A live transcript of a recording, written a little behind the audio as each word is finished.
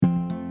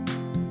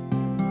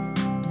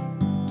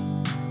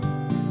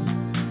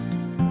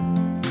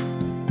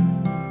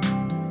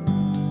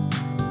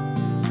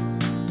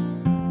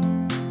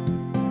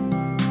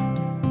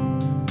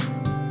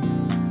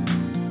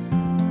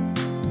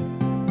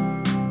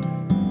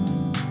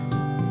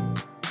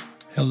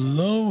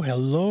Hello,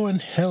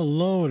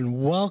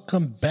 and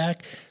welcome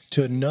back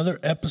to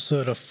another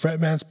episode of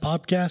Fretman's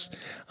Podcast.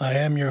 I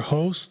am your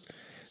host,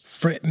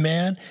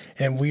 Fretman,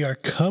 and we are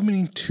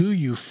coming to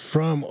you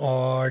from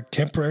our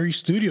temporary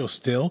studio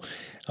still.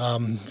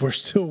 We're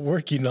still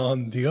working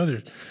on the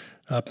other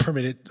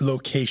permanent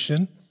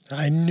location.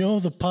 I know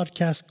the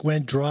podcast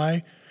went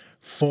dry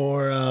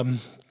for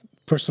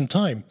some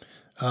time.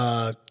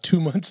 2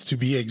 months to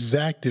be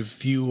exact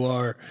if you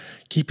are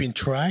keeping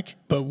track.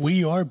 But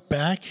we are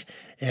back,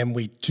 and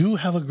we do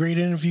have a great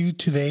interview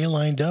today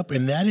lined up,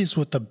 and that is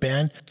with the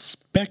band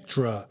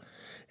Spectra.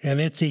 And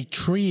it's a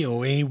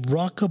trio, a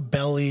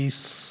rockabilly,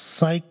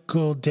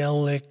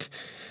 psychedelic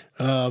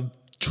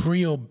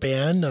trio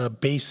band, a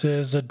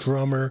bassist, a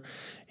drummer,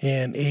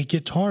 and a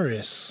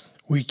guitarist.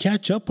 We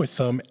catch up with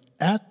them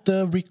at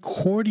the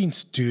recording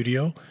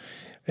studio,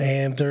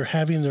 and they're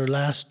having their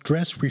last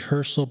dress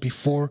rehearsal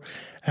before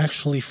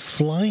actually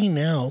flying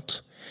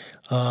out.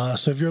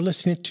 So if you're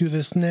listening to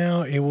this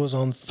now, it was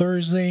on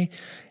Thursday,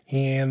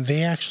 and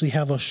they actually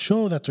have a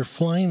show that they're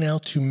flying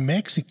out to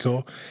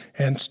Mexico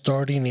and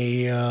starting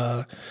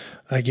I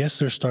guess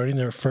they're starting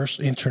their first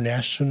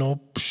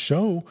international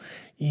show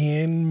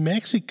in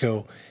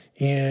Mexico.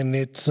 And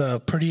it's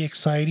pretty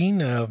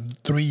exciting.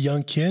 3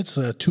 young kids,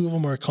 2 of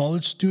them are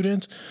college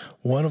students.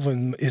 One of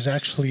them is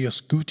actually a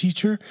school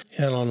teacher.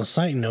 And on a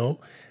side note,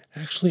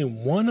 actually,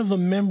 one of the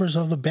members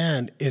of the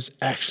band is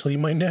actually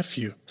my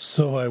nephew.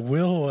 So I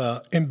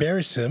will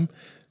embarrass him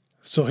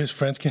so his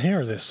friends can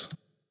hear this.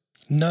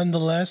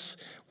 Nonetheless,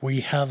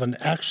 we have an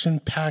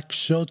action-packed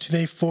show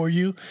today for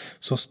you.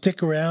 So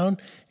stick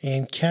around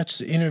and catch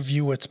the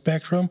interview with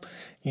Spectra,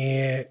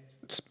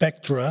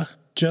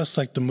 just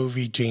like the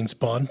movie James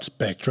Bond,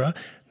 Spectra,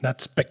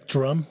 not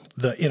Spectrum,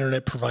 the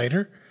internet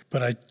provider.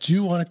 But I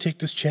do want to take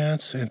this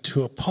chance and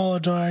to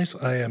apologize.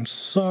 I am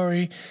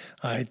sorry.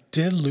 I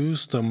did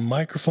lose the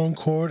microphone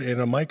cord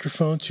and a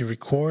microphone to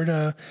record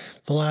the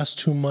last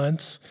 2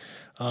 months.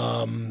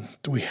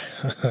 We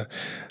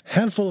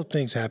handful of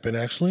things happened,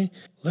 actually.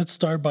 Let's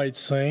start by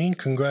saying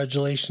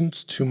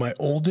congratulations to my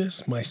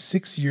oldest, my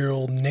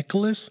 6-year-old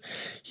Nicholas.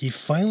 He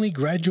finally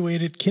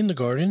graduated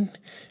kindergarten,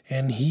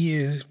 and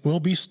he will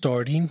be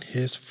starting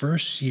his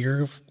first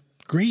year of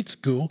grade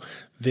school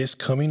this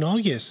coming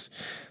August.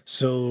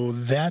 So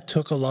that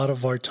took a lot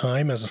of our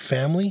time as a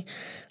family.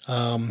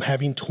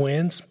 Having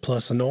twins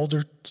plus an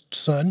older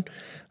son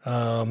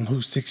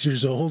who's 6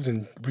 years old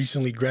and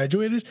recently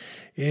graduated,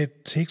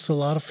 it takes a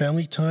lot of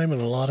family time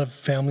and a lot of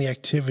family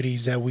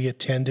activities that we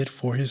attended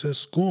for his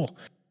school.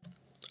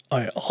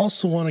 I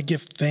also want to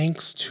give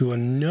thanks to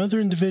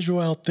another individual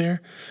out there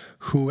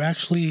who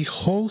actually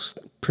hosts,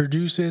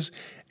 produces,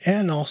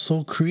 and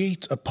also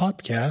creates a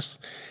podcast.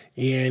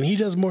 And he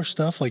does more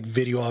stuff like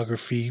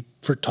videography,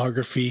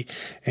 photography,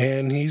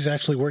 and he's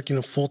actually working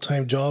a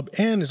full-time job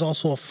and is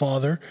also a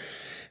father.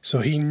 So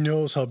he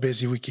knows how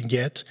busy we can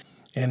get.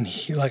 And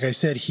like I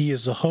said, he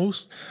is the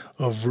host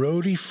of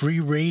Roadie Free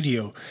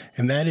Radio,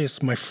 and that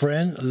is my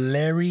friend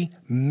Larry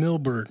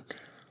Milburn.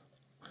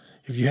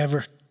 If you have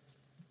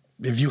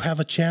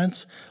a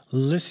chance,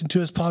 listen to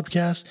his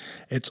podcast.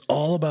 It's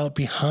all about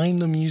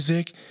behind the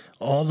music,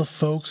 all the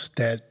folks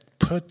that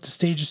put the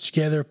stages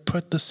together,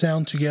 put the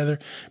sound together,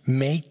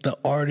 make the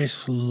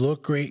artists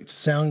look great,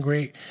 sound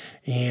great,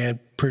 and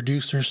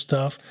produce their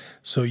stuff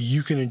so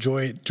you can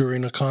enjoy it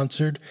during a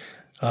concert.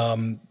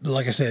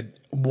 Like I said,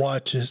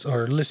 watch his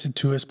or listen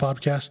to his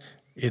podcast.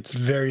 It's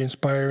very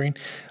inspiring.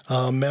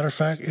 Matter of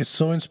fact, it's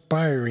so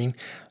inspiring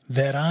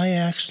that I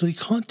actually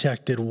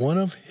contacted one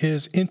of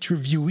his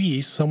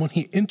interviewees, someone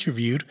he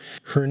interviewed.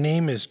 Her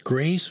name is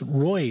Grace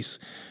Royce.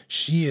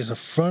 She is a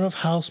front of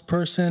house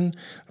person,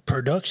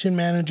 production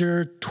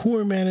manager,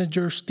 tour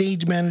manager,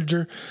 stage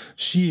manager.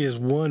 She is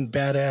one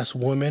badass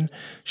woman.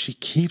 She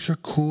keeps her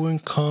cool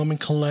and calm and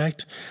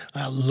collect.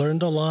 I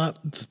learned a lot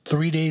the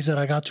 3 days that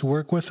I got to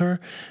work with her.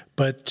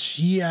 But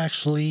she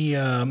actually,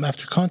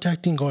 after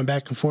contacting, going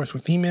back and forth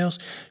with emails,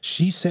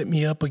 she set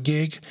me up a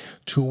gig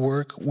to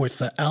work with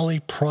the LA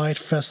Pride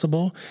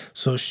Festival.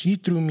 So she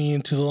threw me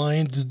into the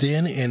Lion's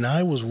Den, and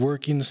I was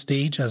working the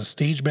stage as a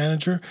stage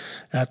manager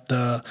at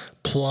the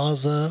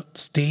Plaza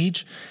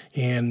stage.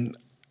 And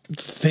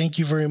thank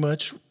you very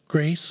much,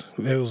 Grace.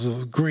 It was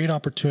a great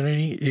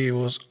opportunity. It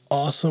was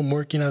awesome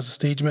working as a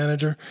stage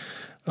manager.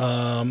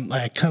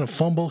 I kind of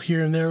fumble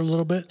here and there a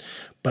little bit,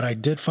 but I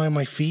did find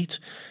my feet.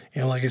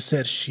 And like I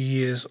said,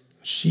 she is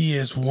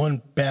one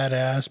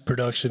badass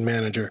production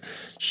manager.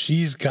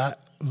 She's got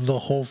the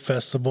whole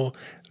festival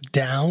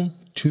down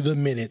to the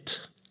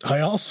minute. I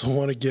also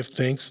want to give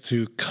thanks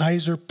to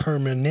Kaiser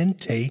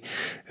Permanente.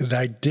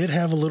 I did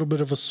have a little bit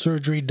of a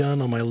surgery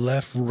done on my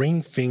left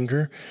ring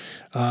finger.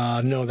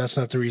 No, that's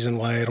not the reason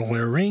why I don't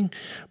wear a ring,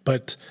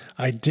 but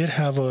I did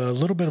have a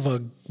little bit of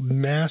a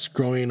mass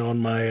growing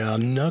on my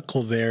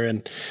knuckle there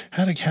and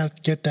had to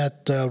get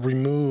that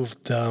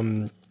removed.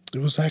 It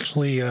was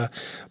actually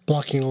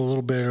blocking a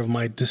little bit of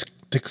my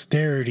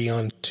dexterity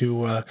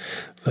onto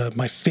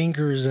my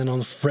fingers and on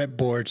the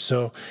fretboard.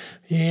 So,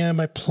 yeah,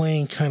 my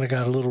playing kind of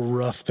got a little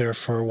rough there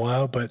for a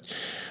while, but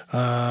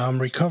I'm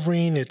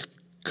recovering. It's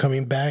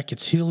coming back.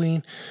 It's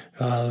healing.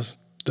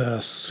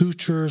 The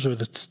sutures or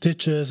the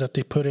stitches that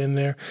they put in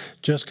there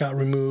just got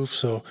removed,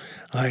 so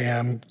I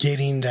am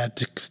getting that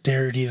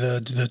dexterity,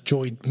 the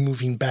joint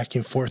moving back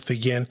and forth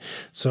again.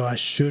 So I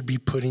should be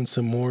putting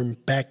some more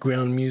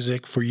background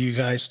music for you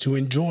guys to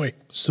enjoy.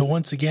 So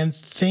once again,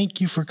 thank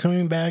you for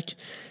coming back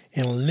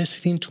and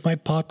listening to my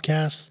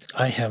podcast.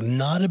 I have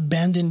not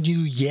abandoned you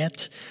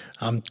yet.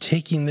 I'm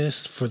taking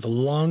this for the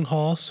long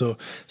haul, so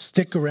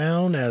stick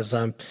around as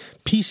I'm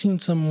piecing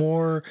some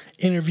more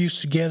interviews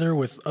together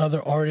with other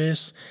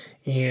artists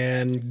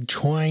and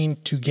trying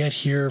to get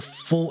here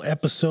full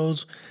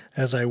episodes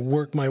as I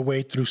work my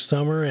way through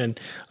summer. And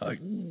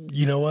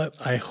you know what?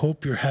 I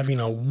hope you're having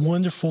a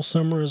wonderful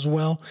summer as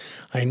well.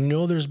 I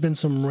know there's been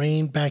some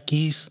rain back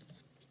east,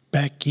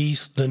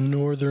 the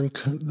northern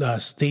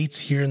states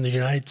here in the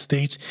United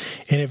States.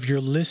 And if you're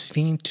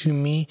listening to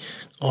me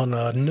on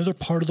another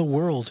part of the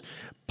world,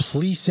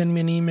 please send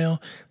me an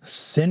email,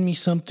 send me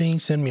something,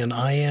 send me an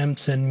IM,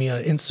 send me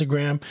an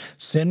Instagram,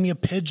 send me a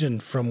pigeon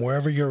from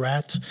wherever you're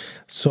at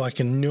so I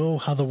can know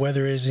how the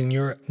weather is in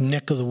your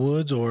neck of the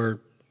woods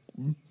or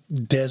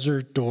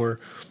desert or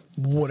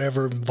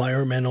whatever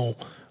environmental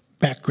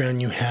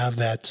background you have,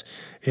 that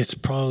it's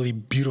probably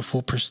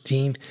beautiful,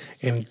 pristine,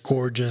 and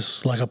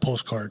gorgeous like a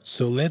postcard.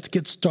 So let's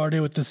get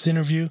started with this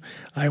interview.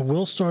 I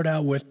will start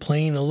out with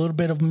playing a little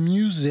bit of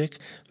music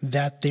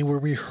that they were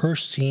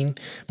rehearsing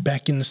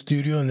back in the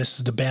studio, and this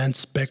is the band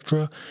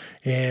Spectra,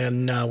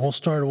 and we'll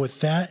start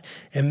with that,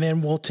 and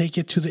then we'll take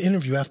it to the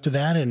interview after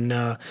that, and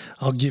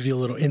I'll give you a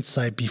little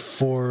insight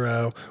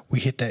before we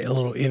hit that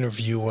little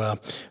interview,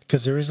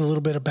 because there is a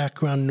little bit of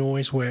background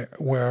noise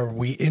where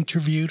we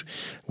interviewed.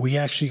 We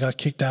actually got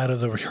kicked out of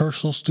the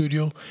rehearsal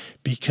studio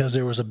because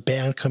there was a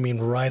band coming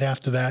right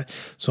after that,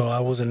 so I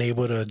wasn't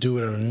able to do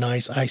it in a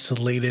nice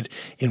isolated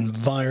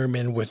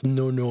environment with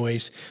no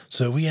noise.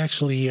 So we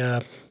actually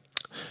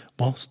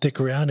stick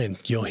around and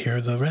you'll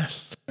hear the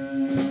rest.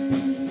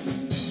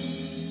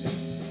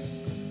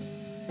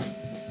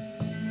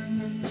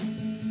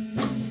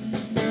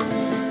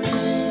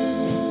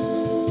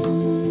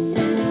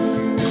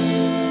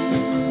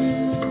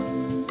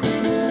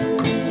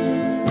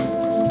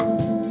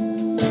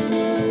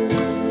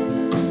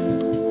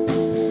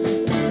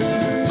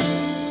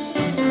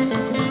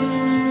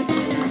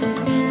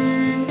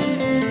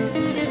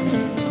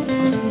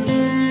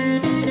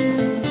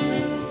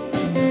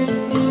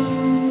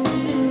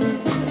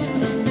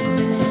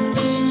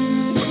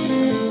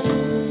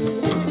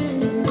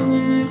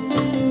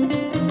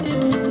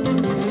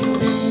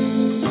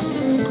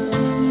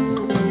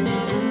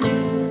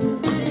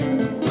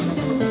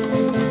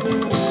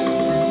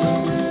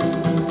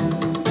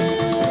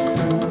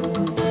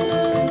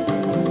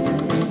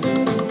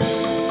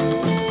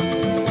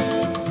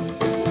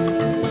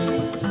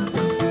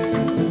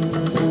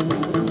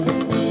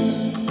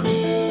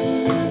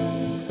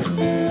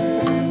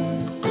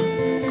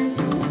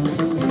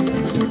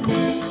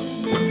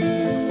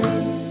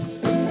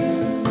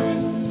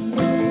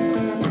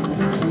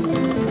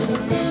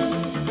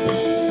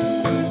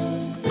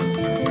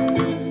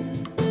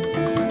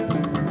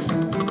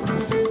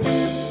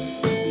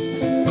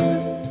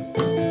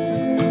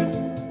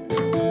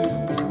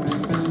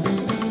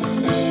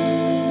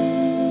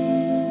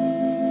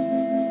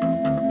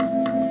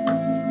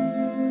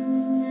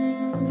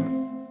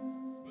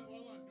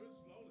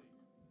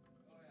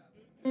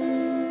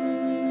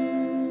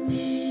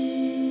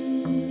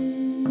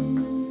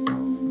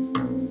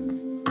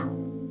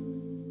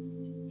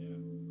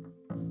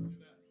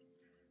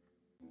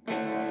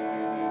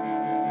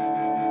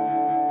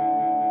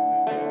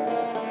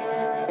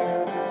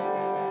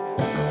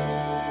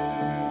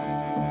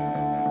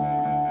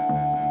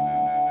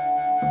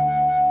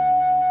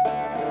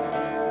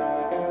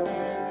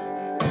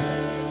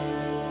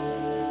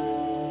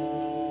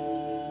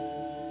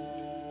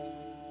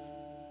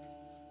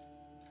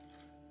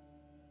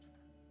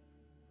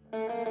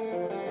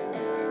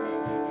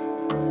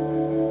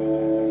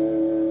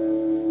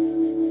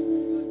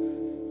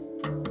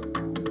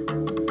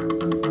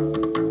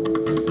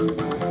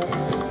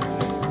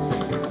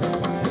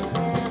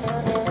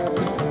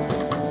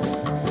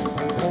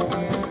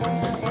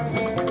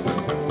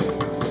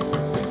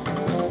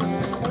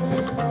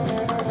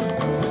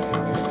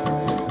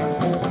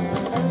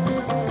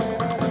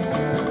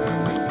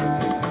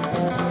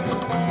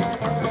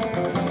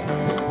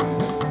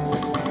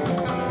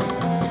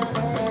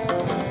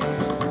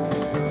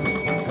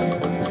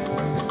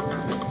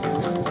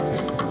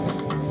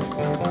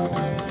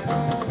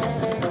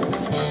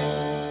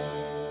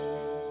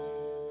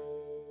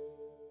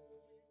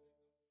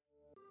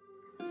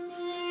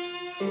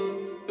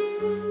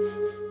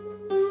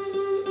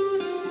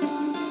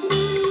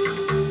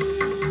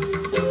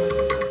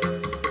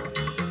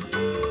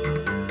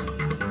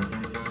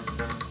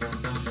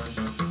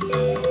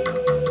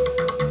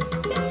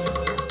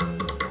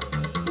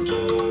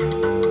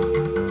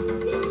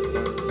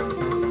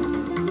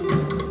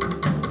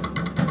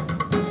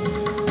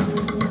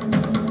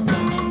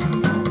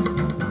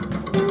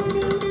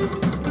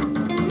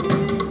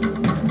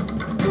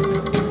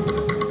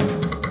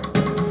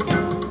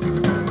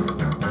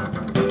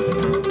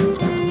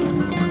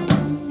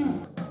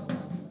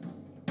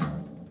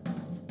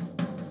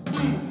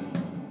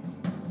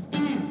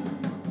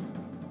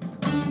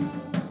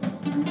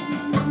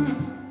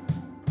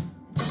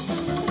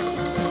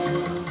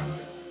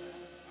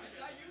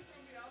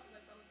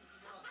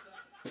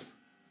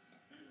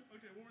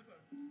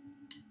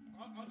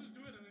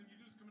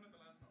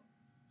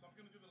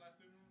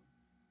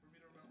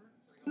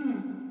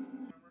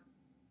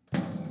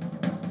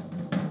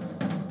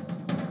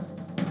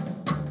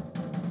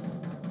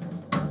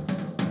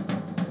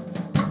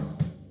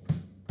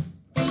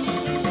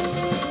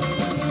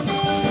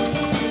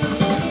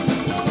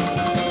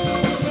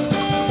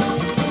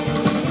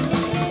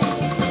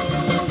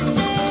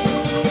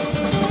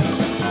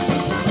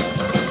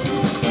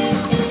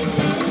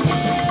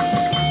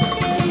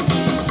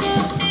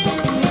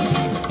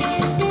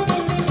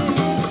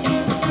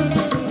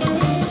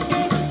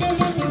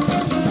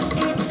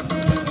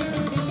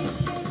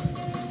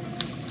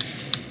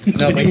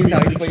 No, but he's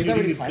not shooting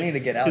really his- planning to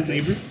get out. His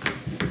neighbor.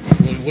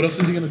 Well, what else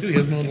is he gonna do? He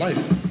has no life.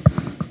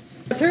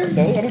 Turn?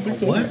 No, I don't think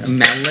so. What?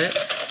 Manlet.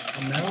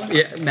 A mallet?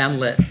 Yeah,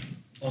 manlet.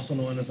 Also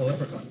known as a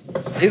leprechaun.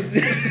 What,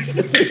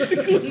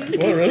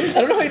 really? I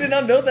don't know how you did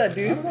not know that,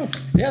 dude.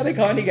 Yeah, they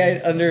call any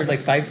guy under like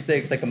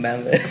 5'6" like a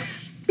manlet.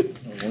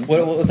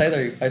 What size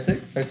are you? 5'6",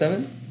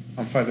 5'7"?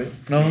 I'm 5'8".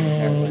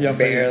 No, yeah,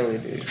 Barely,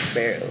 dude.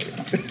 Barely.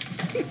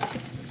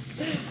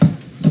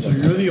 So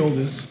you're the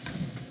oldest.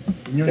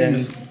 And your name Then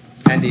is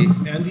Andy.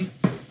 Andy.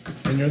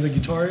 And you're the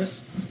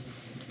guitarist.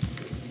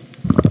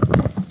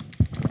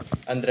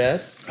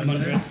 Andres. I'm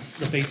Andres,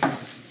 the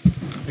bassist.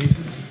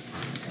 Bassist.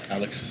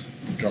 Alex,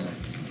 drummer.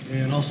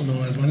 And also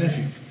known as my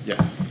nephew.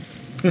 Yes.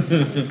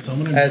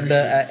 Someone As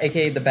the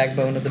aka the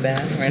backbone of the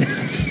band, right?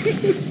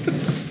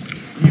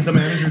 He's the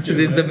manager too.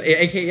 He's the right?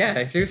 aka,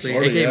 yeah, seriously,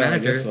 Sorta, aka yeah, I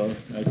manager. guess so.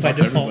 I By talk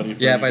to default. everybody.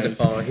 for Yeah, you by guys.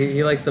 default,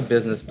 he likes the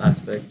business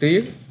aspect. Do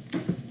you?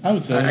 I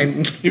would say. I-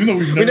 Even though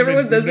we've we never never made,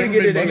 was doesn't we've never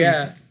get made it. money.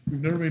 Yeah.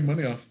 We've never made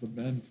money off the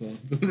band, so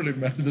it doesn't really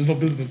matter. There's no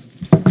business.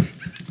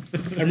 I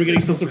remember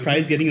getting so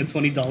surprised getting a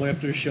 $20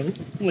 after a show.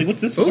 I'm like,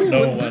 what's this for? Ooh.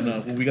 No,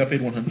 What's when we got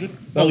paid 100.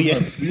 Oh, yeah.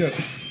 We got.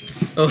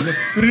 Oh, We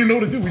didn't even know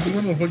what to do. We just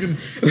went to the fucking.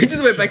 we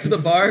just went back to the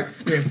bar.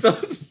 So,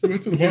 We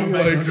went to the bar.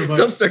 We're like, $100.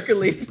 some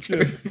circulating.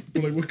 yeah,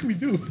 we're like, what can we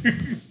do?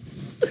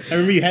 I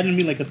remember you handed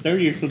me like a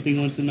 30 or something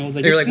once, and I was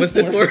like, They were like, "What's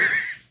this for?"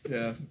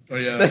 Yeah. Oh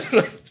yeah. That's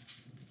what.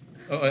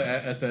 Oh,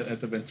 at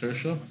the Ventura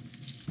show.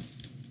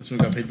 That's when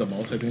we got paid the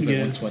most. I think it was like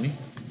Yeah. 120.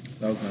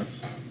 That was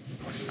nuts.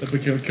 That's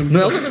what can we No,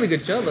 that was a really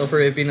good show though for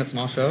it being a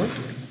small show.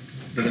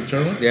 The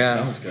Ventura one? Yeah.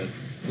 That was good.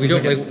 We It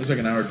don't was like. it was like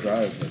an hour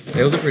drive. But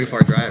It was a pretty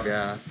far drive,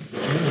 yeah.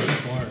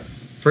 Far.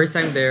 First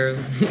time there,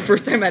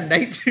 first time at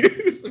night too.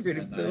 So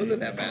pretty, it wasn't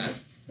that bad.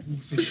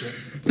 See shit.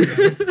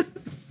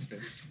 okay.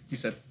 He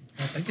said,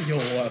 oh, thank you,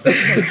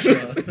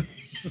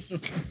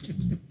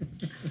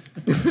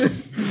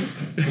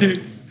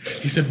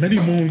 he said many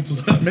moons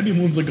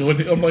ago.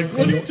 And I'm like,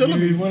 what are you telling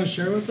me? You want to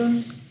share with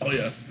them? Oh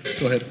yeah.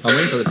 Go ahead. I'm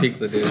waiting for the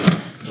pizza, dude.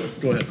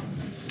 Go ahead.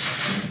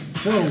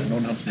 So, No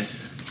one helps me.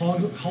 how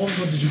long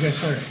ago did you guys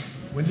start?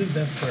 When did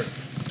that start?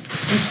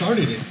 Who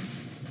started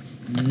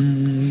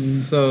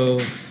it? So,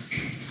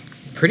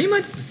 pretty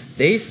much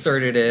they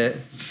started it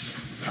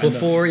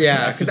before,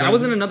 yeah, because I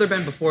was in another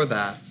band before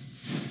that,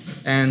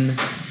 and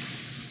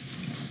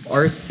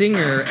our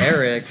singer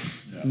Eric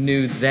Yeah.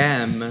 knew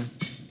them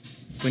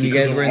when you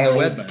Because guys of were in our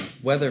the old band.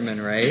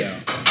 Weatherman, right? Yeah.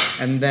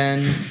 And then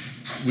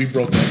We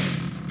broke up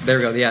there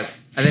we go, yeah.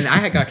 And then I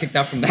had got kicked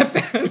out from that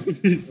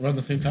band. around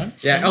the same time.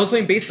 Yeah, I was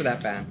playing bass for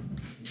that band,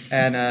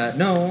 and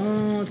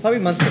no, it's probably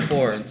months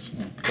before.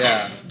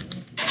 Yeah.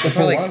 But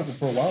For like-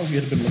 for a while, we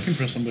had been looking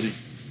for somebody.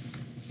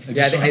 It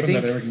Yeah, just so I happened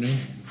think- that Eric knew.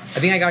 I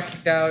think I got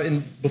kicked out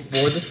in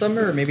before the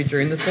summer, or maybe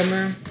during the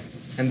summer,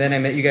 and then I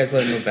met you guys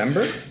in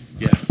November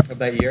Yeah. of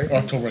that year. Or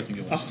October, I think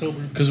it was. October.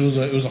 Because it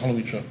was a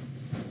Halloween show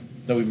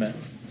that we met.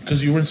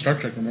 Because you were in Star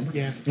Trek, remember?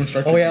 Yeah. You were in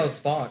Star Trek. Oh yeah, it was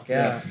Spock.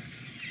 Yeah.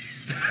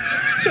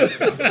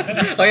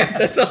 Oh yeah,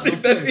 that's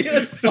something that me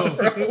and Spock.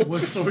 bro.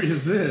 What story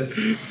is this?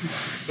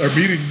 Our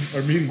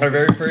meeting. Our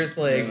very first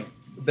Yeah.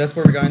 that's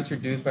where we got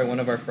introduced by one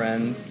of our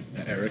friends.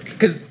 Eric.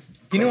 Cause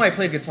you know I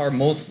played guitar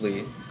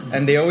mostly,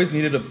 and they always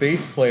needed a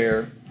bass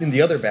player in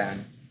the other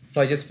band, so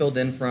I just filled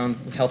in from,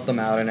 helped them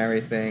out and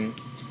everything.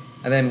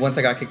 And then once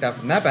I got kicked out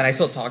from that band, I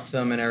still talked to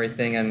them and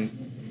everything, and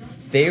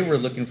they were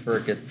looking for a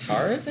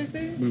guitarist, I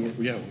think, We were,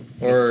 yeah.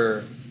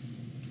 or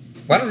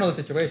well, I don't know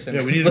the situation.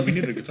 Yeah, we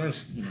needed a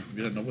guitarist. You know,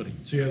 we had nobody.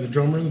 So you had the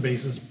drummer and the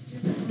bassist.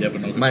 Yeah, but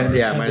no guitarist. Mine-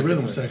 yeah. Had mine's the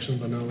rhythm different. section,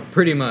 but no.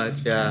 Pretty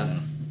much, yeah.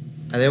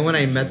 And then when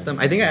I met them,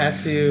 I think I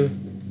asked you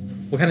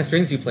what kind of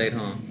strings you played,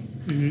 huh?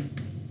 Mhm.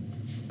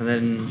 And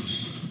then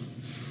Was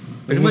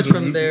pretty much it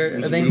from Wood- there,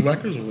 was I it think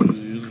Woodwhackers or what did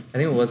you use? I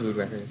think it was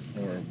Woodwreckers.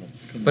 Or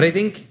But I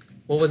think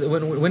what was it?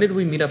 When did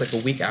we meet up? Like a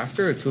week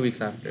after or 2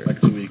 weeks after? like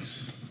 2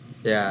 weeks.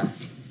 Yeah.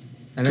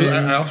 And 'Cause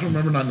then I also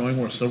remember not knowing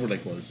where Silver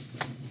Lake was.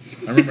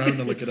 I remember having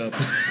to look it up.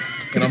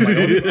 And I'm like,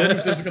 I don't know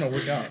if this is gonna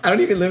work out. I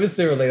don't even live in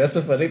Silver Lake. That's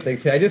the funny thing.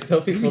 I just tell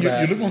You, people you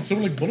that. live on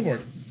Silver Lake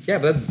Boulevard. Yeah,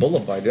 but that's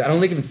Boulevard, dude. I don't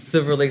live in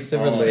Silver Lake.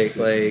 Oh, I Lake, see.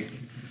 like.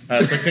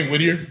 It's like saying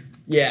Whittier.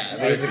 Yeah,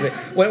 basically.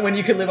 When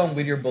you could live on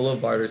Whittier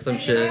Boulevard or some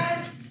shit.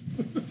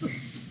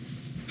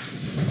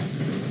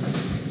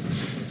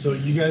 So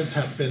you guys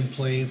have been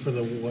playing for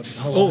the what?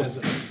 How long Oh, has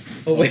it?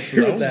 Oh, what So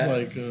year that was that?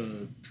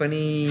 like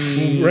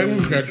 20... right when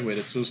we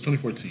graduated, so it was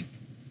 2014.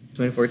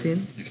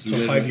 2014? Because we So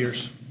did- 5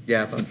 years.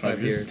 Yeah, about 5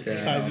 5 years. years.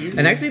 Yeah. 5 years.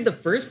 And actually, the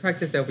first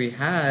practice that we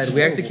had,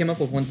 we actually came up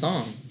with one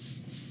song.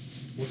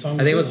 What song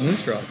I think it was this?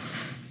 Moonstruck.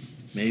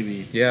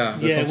 Maybe. Yeah.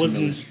 That Yeah, it sounds was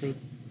familiar. Moonstruck.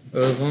 It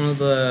was one of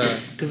the.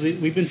 Because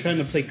we've been trying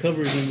to play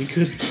covers and we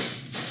couldn't.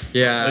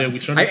 Yeah. Oh, yeah, we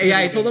started-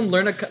 I told them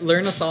learn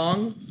a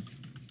song.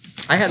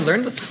 I had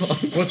learned the song.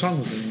 What song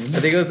was it? I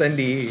think it was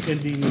NDE.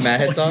 NDE. The Mad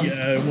Head song.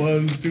 Yeah, it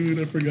was, dude.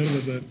 I forgot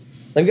about that.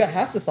 Like we got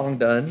half the song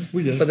done.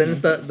 We did, But then yeah.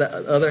 it's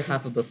the other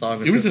half of the song.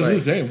 It's Even just to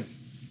like, this day,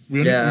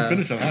 we Yeah.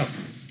 finished at half.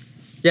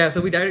 yeah, so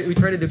we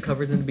tried to do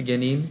covers in the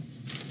beginning,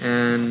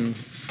 and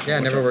yeah,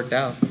 it never worked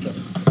out.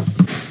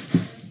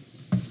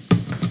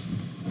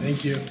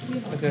 Thank you.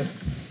 That's it.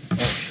 Oh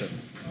shit.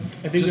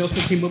 I think they also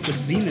came up with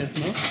Zenith,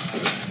 no?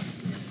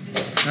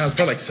 No, it's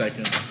probably like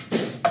second.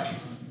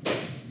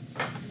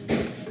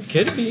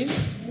 Could be.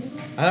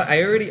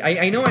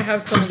 I know I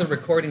have some of the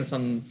recordings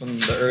from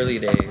the early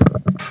days.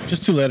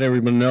 Just to let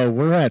everyone know,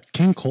 we're at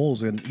King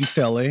Cole's in East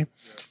LA,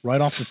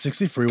 right off the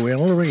 60 freeway in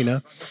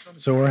Lorena.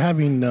 So we're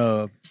having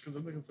a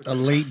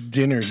late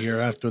dinner here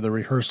after the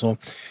rehearsal.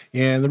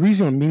 And the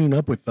reason I'm meeting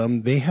up with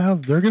them,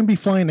 they're going to be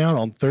flying out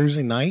on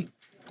Thursday night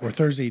or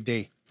Thursday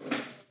day.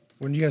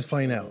 When do you guys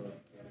flying out?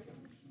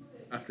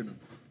 Afternoon.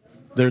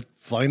 They're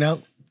flying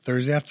out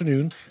Thursday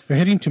afternoon. They're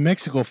heading to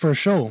Mexico for a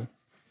show.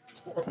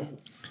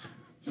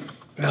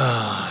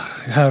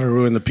 How to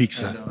ruin the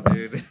pizza. No,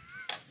 dude.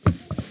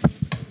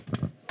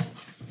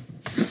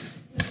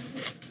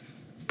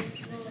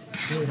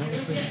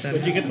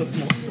 Where'd you get the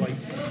small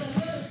slice?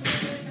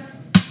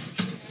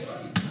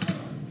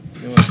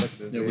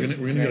 Yeah, we're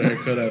gonna get a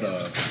haircut at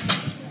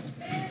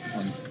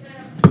on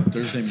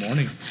Thursday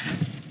morning.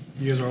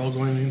 You guys are all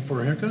going in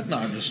for a haircut?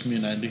 No, just me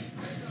and Andy.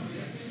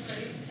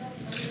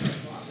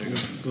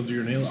 Go do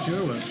your nails too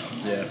or what?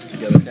 Yeah,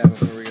 together. Yeah,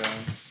 before we go.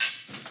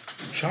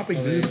 Shopping,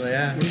 Oh, dude.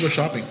 yeah. We're gonna go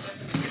shopping.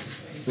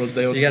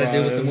 Rodeo You gotta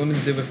do what the Drive. women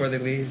do before they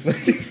leave.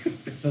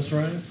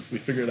 Accessorize? We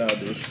figured it out,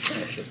 dude. Oh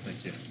shit,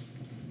 thank you.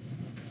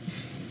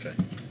 Okay.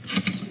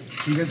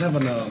 You guys have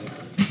an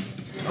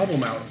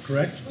album out,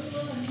 correct?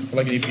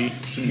 Like an EP.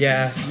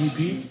 Yeah. EP?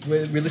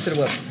 We released it,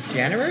 what,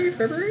 January,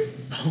 February?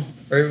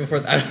 Or even before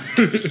that?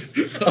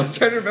 I was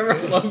trying to remember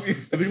how long we...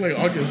 I think like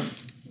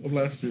August of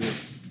last year.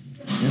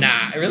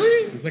 Nah,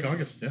 really? It was like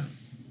August, yeah.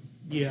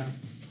 Yeah.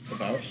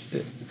 About.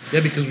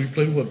 Yeah, because we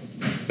played with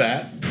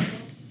Bat,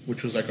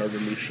 which was like our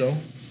release show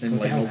in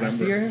Was like that November.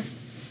 last year?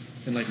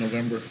 In like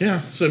November.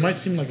 Yeah. So it might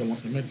seem like a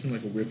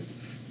weird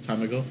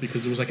time ago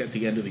because it was like at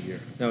the end of the year.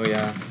 Oh,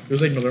 yeah. It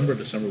was like November,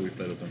 December we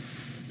played with them.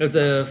 It was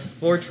a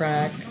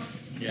 4-track.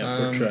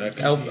 Yeah, 4-track.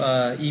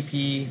 EP,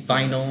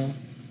 vinyl.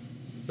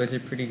 Those are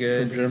pretty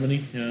good. From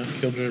Germany, yeah.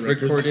 Killjoy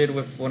Records. Recorded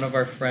with one of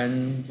our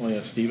friends. Oh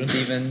yeah, Steven.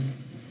 Steven.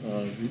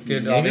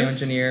 Good Vegas? audio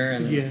engineer.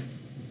 And Yeah.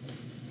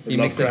 he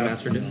mixed it and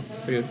Lovecraft, mastered you it. know.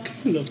 Pretty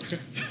good.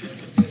 Lovecraft.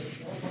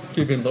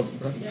 Steven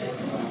Lovecraft.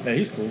 Yeah,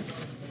 he's cool.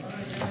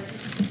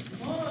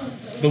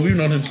 But we've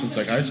known him since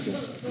like high school.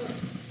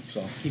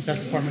 So. He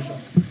passed the Parmesan.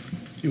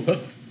 You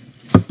what?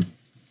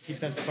 He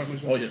passed the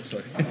Parmesan. Oh yeah,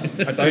 sorry. I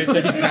thought you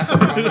said he passed the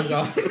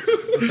Parmesan.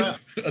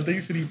 I think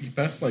he said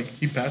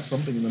he passed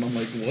something and then I'm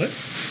like, what?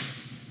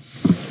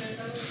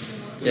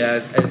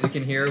 Yeah, as you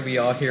can hear, we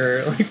all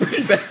hear like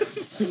pretty bad.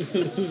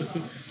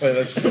 Wait,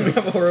 that's We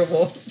have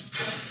horrible.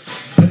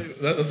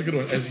 that's a good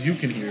one. As you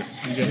can hear.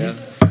 You get Yeah. me?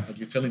 Like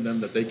you're telling them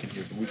that they can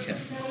hear, but we can't.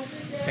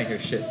 Can't hear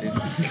shit, dude.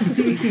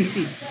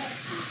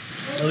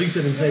 At least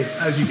I didn't say,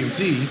 as you can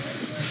see.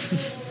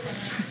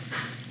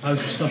 How's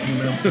your stuff in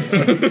the mail?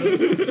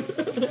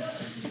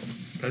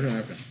 Better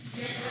napkin.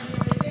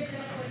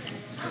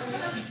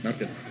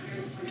 Napkin.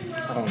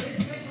 Oh.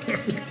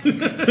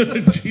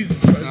 Jesus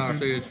Christ. Nah,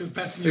 dude.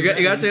 serious.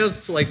 You gotta say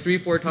us like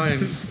 3-4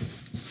 times.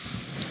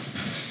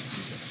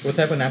 What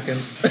type of napkin?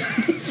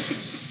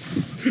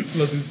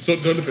 Nothing.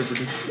 Toilet paper,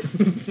 dude.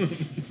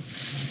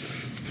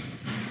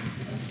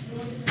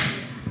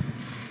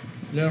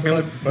 Yeah,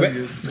 five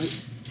years.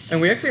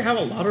 And we actually have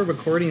a lot of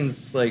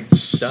recordings like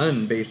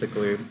done,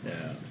 basically.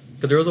 Yeah.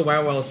 Because there was a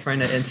while I was trying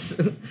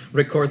to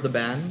record the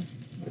band.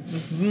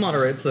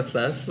 Moderate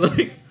success.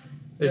 Like,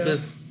 it's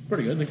just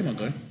pretty good. They came out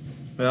good.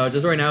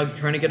 just right now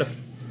trying to get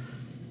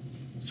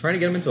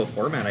them into a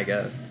format, I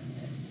guess.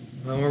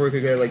 I don't know where we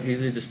could get like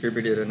easily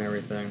distributed and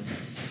everything.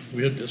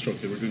 We had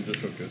DistroKid. We're doing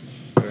DistroKid.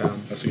 Yeah.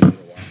 That's taking a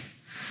little while.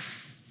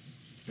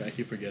 Yeah, I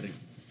keep forgetting.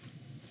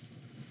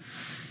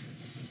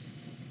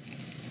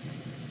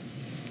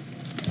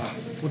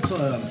 What's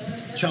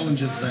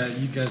challenges that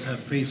you guys have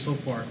faced so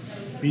far?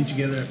 Being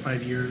together at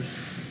 5 years.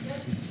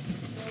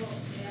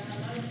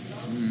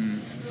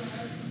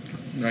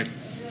 Right.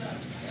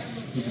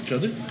 With each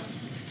other?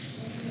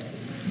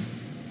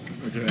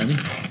 Or do any?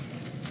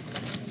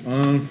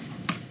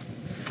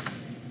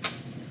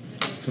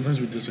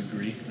 Sometimes we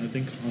disagree, I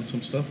think, on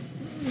some stuff.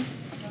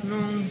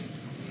 No.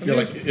 Yeah,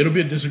 like, it'll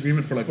be a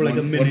disagreement for like, For like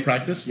a one minute.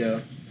 practice, yeah.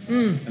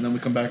 And then we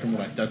come back and we're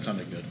like, that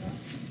sounded good.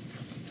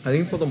 I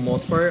think for the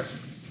most part,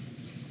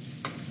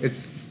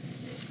 it's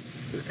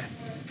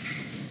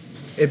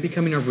it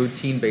becoming a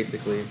routine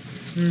basically.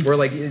 Where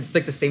like it's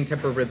like the same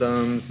type of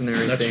rhythms and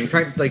everything.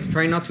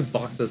 Try not to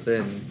box us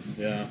in.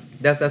 Yeah.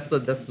 That's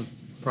the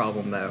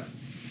problem that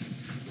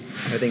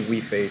I think we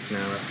face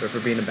now after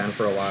being a band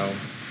for a while.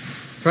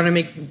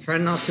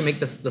 Trying not to make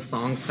the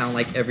songs sound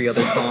like every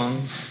other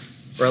song,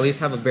 or at least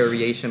have a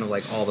variation of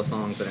like all the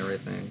songs and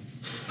everything.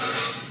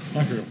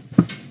 Not true.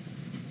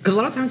 Because a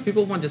lot of times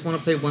people just want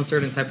to play one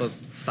certain type of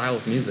style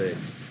of music.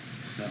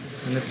 Yeah.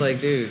 And it's like,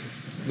 dude,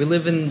 we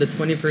live in the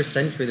 21st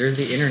century. There's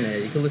the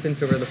internet. You can listen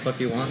to whatever the fuck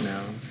you want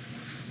now.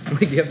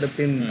 Like, you have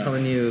nothing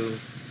telling you,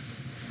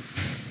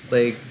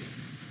 like,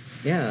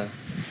 yeah.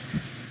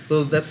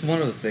 So that's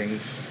one of the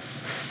things.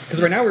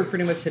 Because right now we're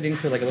pretty much heading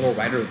to, like, a little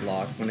writer's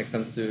block when it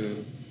comes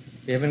to...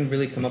 We haven't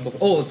really come up with...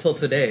 Oh, until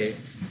today.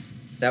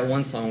 that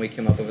one song we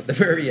came up with at the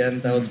very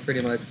end, that was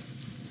pretty much,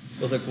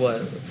 it was like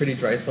what, a pretty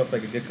dry spell for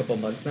like a good couple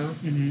months now.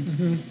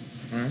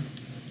 Alright.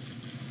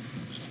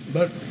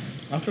 But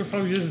after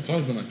 5 years, it's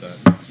always been like that.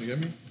 You get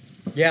me?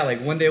 Yeah, like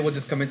one day we'll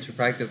just come into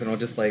practice and we'll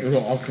just like,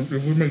 It'll all come,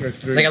 if we make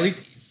like at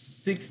least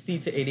 60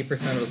 to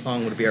 80% of the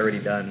song would be already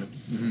done.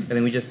 And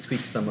then we just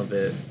tweak some of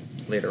it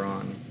later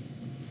on.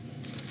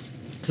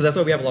 So that's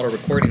why we have a lot of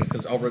recordings,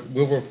 because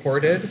we'll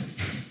record it,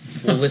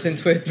 we'll listen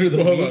to it through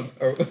the week.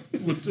 Or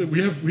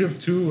we have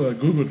two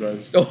Google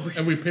Drives,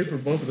 and we pay for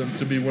both of them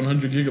to be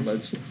 100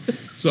 gigabytes.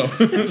 So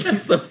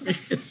just so we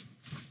can.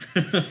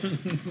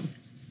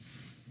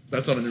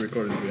 That's how many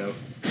recordings we have.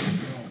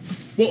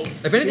 Well,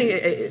 If anything,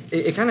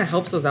 it kind of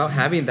helps us out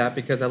having that,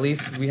 because at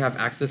least we have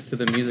access to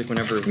the music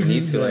whenever we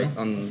need to, like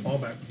on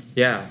Fallback.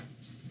 Yeah.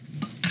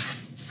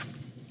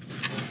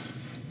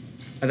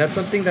 And that's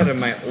something that in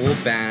my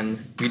old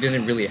band we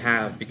didn't really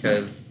have,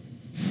 because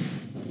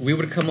we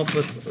would come up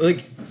with,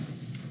 like,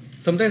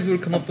 sometimes we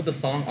would come up with a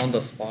song on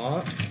the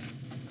spot,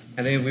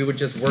 and then we would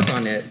just work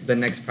on it the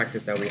next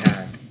practice that we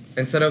had,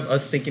 instead of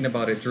us thinking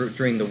about it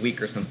during the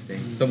week or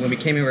something. So when we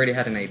came in, we already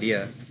had an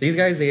idea. These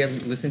guys, they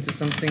listen to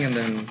something, and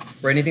then,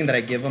 or anything that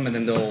I give them, and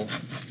then they'll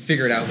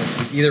figure it out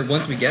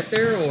once we get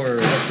there, or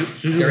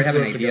they already have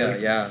an idea.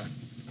 Yeah.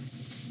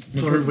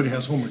 So everybody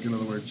has homework, in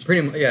other words.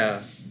 Pretty much,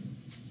 yeah.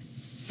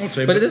 I'll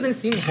say, But it doesn't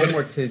seem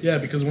homework to. Yeah,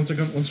 because once you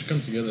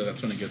come together,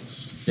 that's when it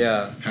gets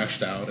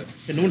hashed out.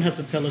 And no one has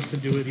to tell us to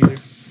do it either.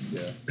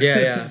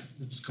 Yeah.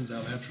 It just comes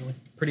out naturally.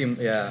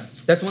 Yeah.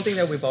 That's one thing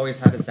that we've always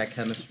had, is that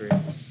chemistry.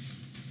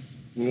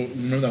 Well,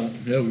 remember that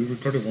one? Yeah, we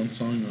recorded one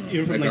song.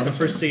 You remember like the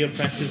first day of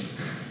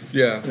practice?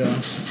 Yeah.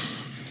 Yeah.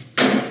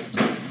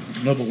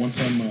 No, but one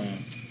time,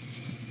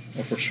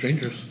 for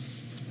strangers,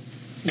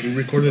 we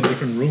recorded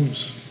different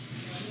rooms,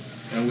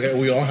 and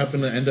we all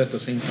happened to end at the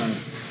same time.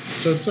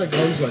 So it's like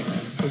always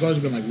there's always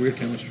been like weird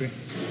chemistry.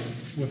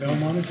 Without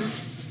monitors?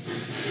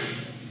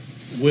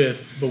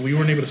 But we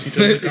weren't able to see each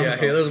other. Yeah,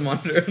 here there's a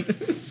monitor.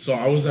 So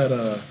I was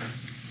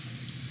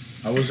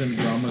in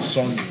Drama's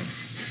song room.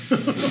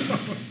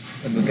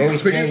 And the door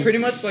was closed. Pretty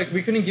much, like,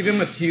 we couldn't give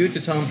him a cue to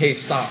tell him, hey,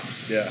 stop.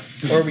 Yeah.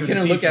 Or we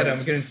couldn't look at him,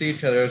 we couldn't see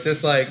each other. It was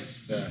just like,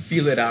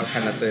 feel it out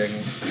kind of thing.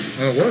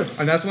 And it worked.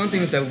 And that's one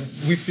thing, is that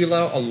we feel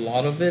out a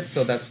lot of it,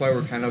 so that's why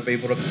we're kind of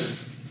able to,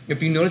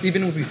 if you notice,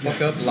 even if we fuck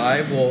up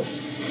live, we'll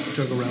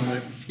Jug around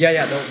it.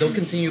 Yeah, they'll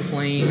continue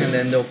playing, and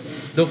then they'll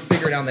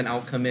figure it out, and then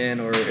I'll come in,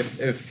 or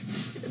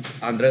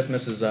if Andres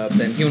messes up,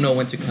 then he'll know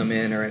when to come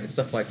in, or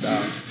stuff like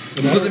that.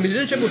 Because the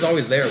musicianship was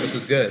always there, which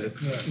is good.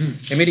 Yeah.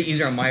 It made it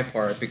easier on my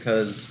part,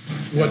 because...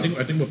 Well, I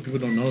think what people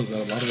don't know is that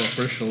a lot of our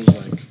first shows,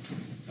 like,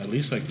 at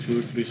least like 2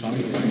 or 3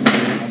 songs were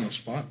like on the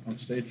spot, on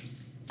stage.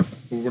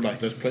 We were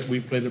like, we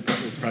played it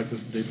with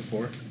practice the day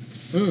before.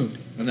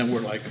 And then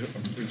we're like,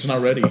 it's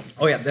not ready.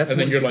 Oh, yeah, that's... And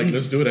then you're like,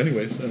 let's do it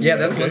anyways. And yeah,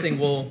 that's one thing,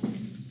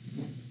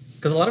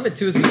 because a lot of it,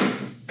 too, is...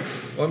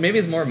 Or maybe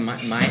it's more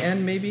my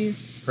end, maybe,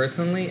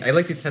 personally. I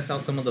like to test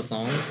out some of the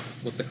songs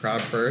with the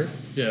crowd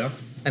first. Yeah.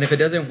 And if it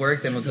doesn't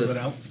work, then we'll Fill just... it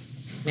out.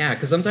 Yeah,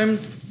 because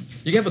sometimes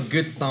you can have a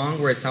good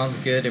song where it sounds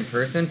good in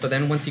person, but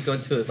then once you go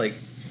into it, like,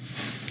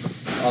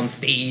 on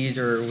stage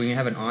or when you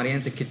have an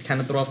audience, it could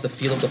kind of throw off the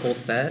feel of the whole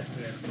set.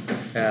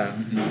 Yeah.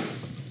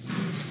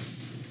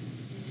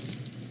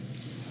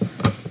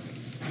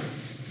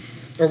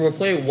 Or we'll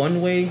play it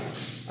one way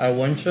at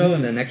one show,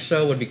 and the next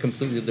show would be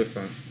completely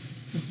different.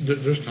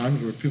 There's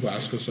times where people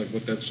ask us like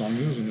what that song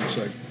is, and it's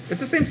like It's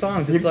the same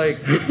song, just like...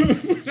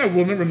 yeah,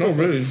 we'll never know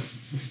really.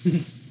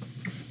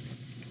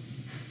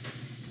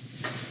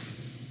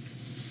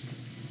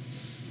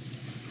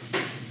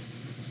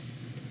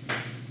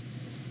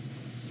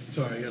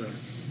 Sorry, I gotta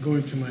go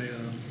into my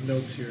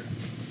notes here.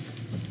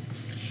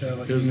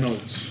 His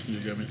notes. You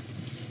get me?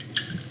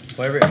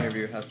 Well, every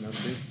interviewer has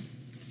notes, dude.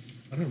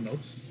 I don't have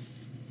notes.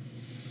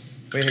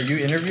 Wait, have you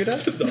interviewed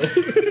us? No.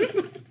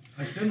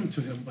 I sent them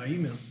to him by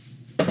email.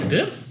 You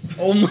did?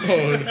 Oh my...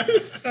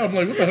 I'm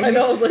like, what the hell? I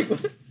know, I was like...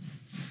 What?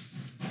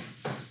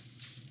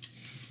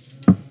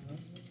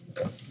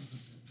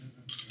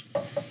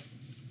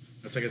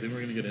 That's like I think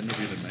we're gonna get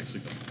interviewed in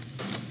Mexico.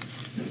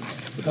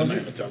 But How's they're not it?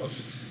 gonna tell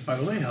us. By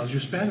the way, how's your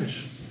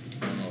Spanish?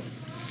 I don't know.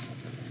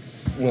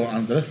 Well,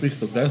 Andres speaks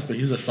the best, but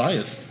he's the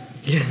shyest.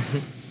 Yeah.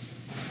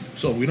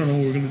 So we don't know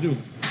what we're gonna do.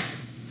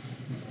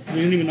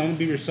 We don't even know I'm gonna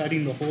be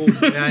reciting the whole.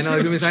 Yeah, I know.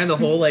 You're gonna be signing the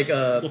whole like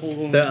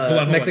hold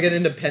on. Mexican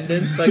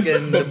independence,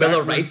 fucking the Bill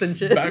of Rights and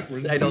shit.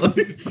 Backwards. I know.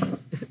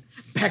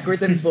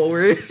 Backwards and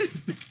forward.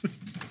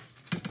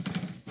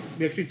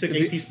 We actually took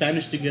AP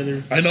Spanish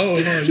together. I know.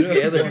 Yeah.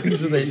 The other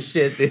piece of that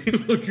shit,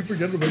 dude. Look, you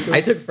forget about that.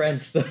 I took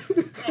French, so.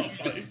 Oh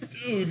my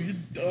dude, you're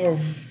dumb.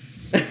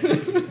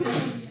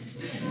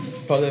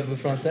 Parlez-vous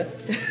français?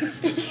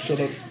 Shut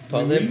up.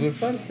 Parlez-vous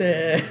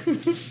français?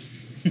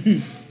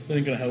 That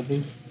ain't gonna help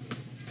us.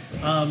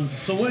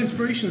 So what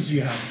inspirations do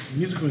you have?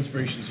 Musical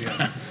inspirations do you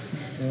have?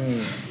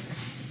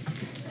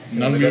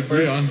 None we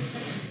agree on.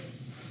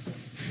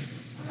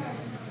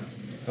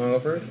 Wanna go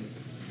first?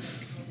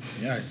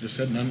 Yeah, I just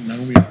said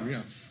none we agree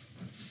on.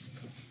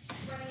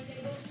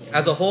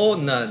 As a whole,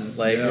 none.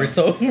 Like Yeah. we're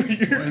so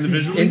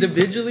Individually?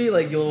 individually,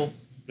 like you'll.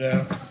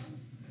 Yeah.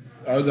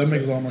 That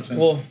makes a lot more sense.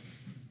 Well,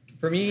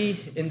 for me,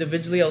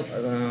 individually,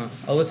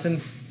 I'll listen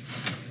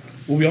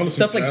we all listen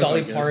stuff to like jazz, I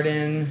Dolly guess.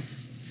 Parton,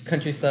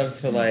 country stuff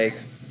to like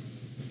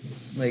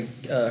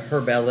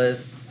Herb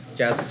Ellis,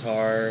 jazz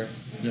guitar,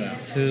 Yeah.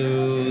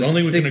 to The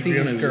only we can agree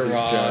on 60s is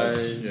garage,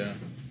 jazz.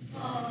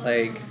 Yeah.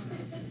 like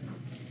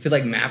to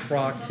like math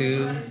rock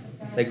too,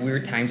 like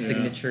weird time Yeah.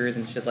 signatures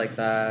and shit like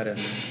that, and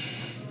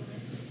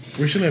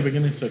Recently, I've been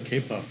getting into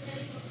K-pop.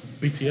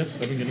 BTS.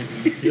 I've been getting into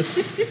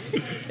BTS.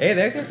 hey,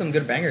 they actually have some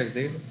good bangers,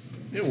 dude.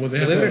 Yeah, well, they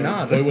Believe have it or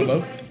not. Boy With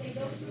Love.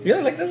 You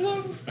really like that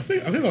song? I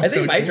think that's I think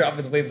kinda my cool. drop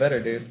is way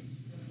better, dude.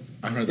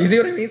 I heard You that. see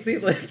what I mean? See,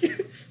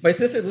 like my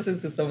sister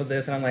listens to some of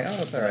this, and I'm like,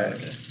 oh, it's alright.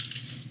 Okay.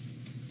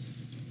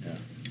 Yeah.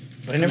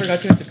 But I never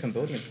got you into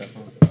Cambodian stuff,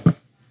 huh?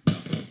 I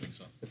don't think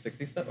so. The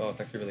 60s stuff? Oh, it's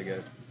actually really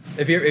good.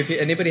 If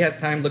anybody has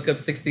time, look up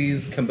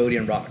 60s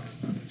Cambodian rocks.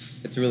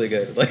 It's really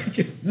good. Like,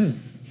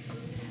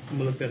 I'm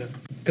gonna look that up.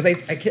 because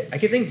I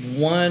can think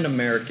one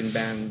American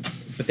band,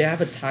 but they have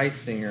a Thai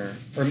singer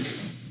or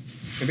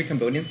maybe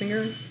Cambodian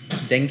singer,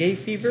 Dengue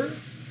Fever.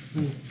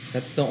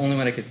 That's the only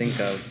one I could think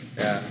of.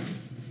 Yeah.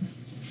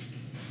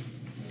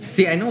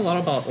 See, I know a lot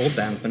about old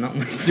bands, but not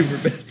like super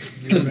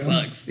bands. It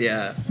sucks.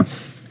 Yeah.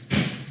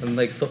 I'm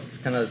like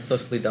kind of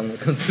socially dumb when it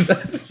comes to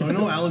that. So I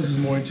know Alex is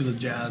more into the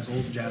jazz,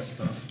 old jazz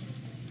stuff.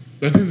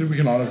 I think that we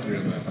can all agree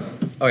on that.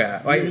 Oh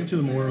yeah. I'm into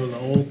the more of the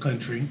old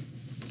country.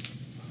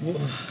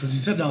 Because you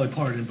said Dolly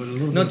Parton, but a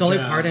little No, bit of Dolly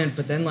jazz. Parton,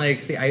 but then like,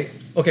 see,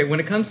 when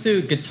it comes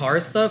to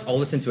guitar stuff, I'll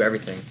listen to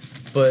everything.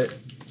 But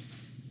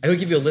I would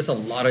give you a list of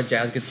a lot of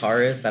jazz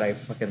guitarists that I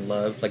fucking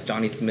love, like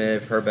Johnny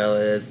Smith, Herb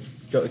Ellis,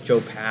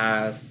 Joe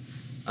Pass,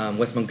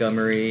 Wes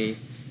Montgomery,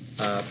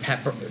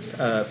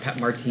 Pat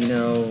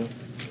Martino,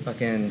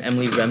 fucking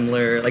Emily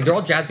Remler. Like they're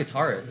all jazz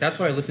guitarists. That's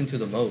what I listen to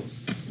the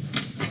most.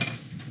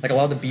 Like a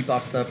lot of the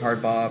bebop stuff,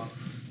 hard bop,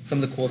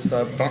 some of the cool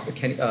stuff.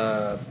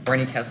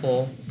 Barney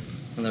Kessel,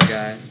 another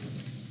guy.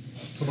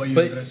 What about you,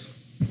 But- Andres?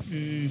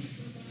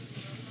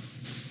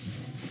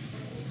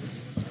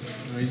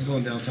 No, he's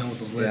going downtown with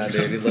those Yeah,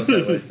 wedges. dude, he loves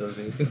that way so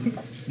dude.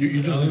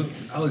 You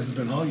just Alex has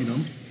been hogging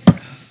them.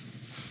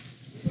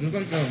 it's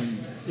like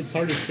It's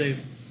hard to say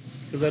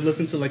because I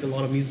listen to like a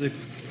lot of music,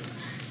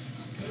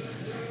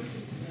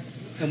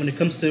 and when it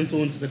comes to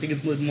influences, I think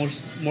it's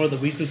more of the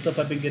recent stuff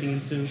I've been getting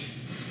into.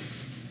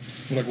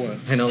 like what?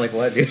 I know, like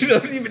what, dude? I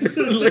don't even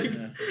know, like.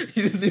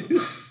 You just do.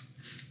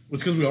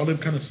 It's because we all live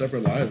kind of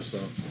separate lives, so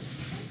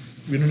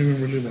we don't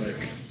even really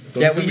like.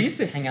 Yeah, we used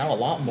to hang out a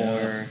lot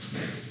more.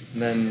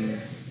 Than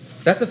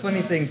that's the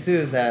funny thing too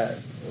is that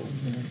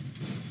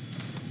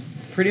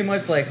pretty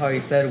much like how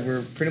you said,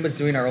 we're pretty much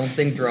doing our own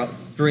thing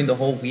during the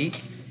whole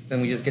week.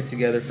 Then we just get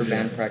together for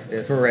band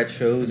practice or at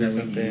shows or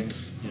something.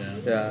 Yeah.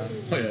 Yeah.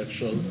 Oh yeah, it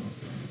shows.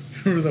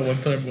 Remember that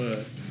one time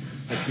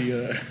at the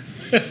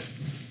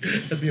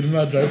at the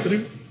In-N-Out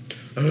drive-thru?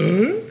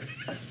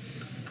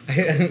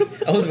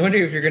 I was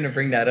wondering if you're gonna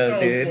bring that up,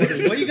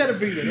 dude. Why you gotta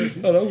bring that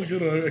up? Oh, that was a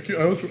good one.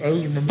 I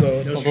always remember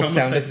that one. All those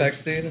sound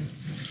effects, dude.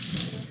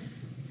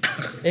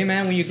 Hey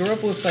man, when you grow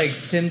up with like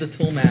Tim the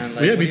Tool Man,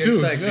 like Yeah, what me do you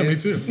too. expect, Yeah,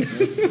 dude? me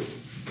too.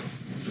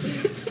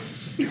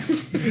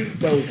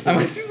 That was I'm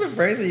funny. actually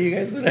surprised that you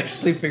guys would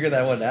actually figure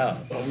that one out.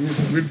 Oh,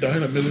 we were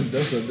dying a million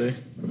deaths that day.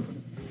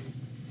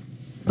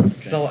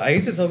 So I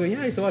used to tell people,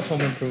 yeah, I used to watch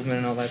Home Improvement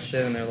and all that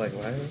shit, and they're like,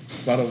 what? A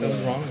lot of What's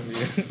wrong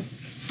with you?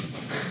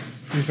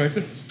 Fear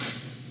Factor?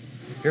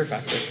 Fear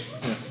Factor.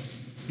 Yeah.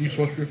 You used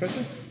to watch Fear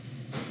Factor?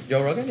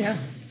 Joe Rogan, yeah.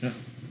 Yeah.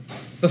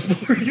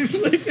 Before he's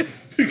like,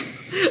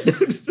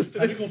 it's just,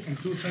 How do you go from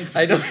Tool Time to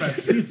I know. Fear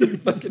Factor?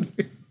 It's fucking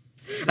fear.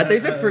 I thought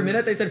you said for a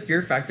minute they said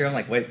Fear Factor. I'm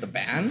like, wait, the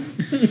band?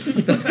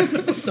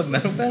 The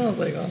metal band? I was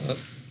like, oh.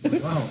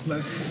 Wow.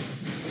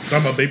 That's,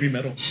 Talking about Baby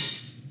Metal.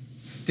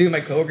 Dude,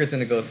 my coworker's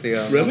gonna go see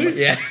him. Really?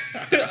 Yeah.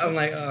 I'm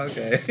like, oh,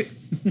 okay.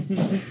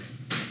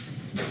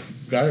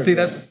 Guy or See,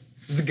 girl? that's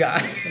the guy.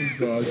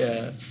 God.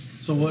 Yeah.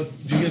 so what,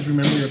 do you guys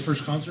remember your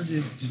first concert?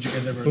 Did you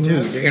guys ever Ooh,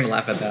 attend? you're gonna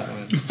laugh at that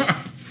one.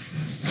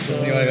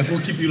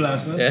 We'll keep you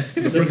last, huh? Yeah.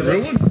 The first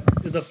real one?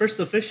 The first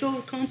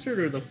official concert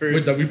or the Wait,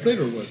 first that we played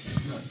or what?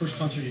 No, first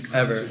concert you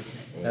Ever.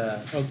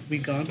 Yeah. of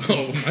Week On?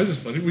 Oh, mine's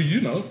just funny. Well,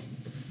 you know.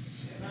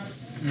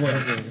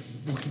 Whatever.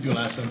 We'll keep you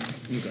last then.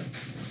 Okay.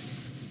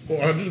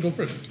 Well, I'll just go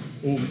first.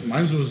 Well,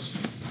 mine was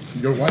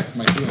your wife,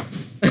 my dear.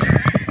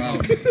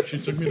 She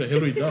took me to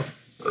Hillary Duff.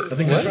 I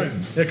think that's What? right.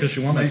 Yeah, because she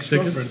wanted My like,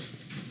 tickets.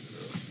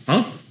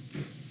 ex-girlfriend. Huh?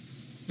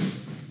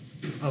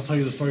 I'll tell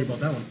you the story about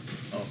that one.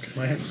 Okay.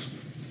 My ex.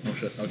 Oh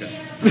shit. Okay.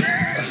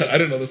 I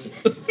didn't know this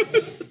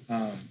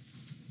one.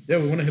 Yeah,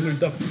 we went to Hillary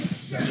Duff.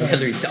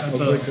 Hillary Duff. It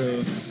was like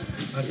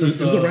it was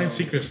the Ryan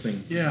Seacrest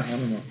thing. Yeah. I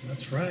don't know.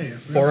 That's right. I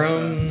forgot about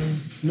Forum.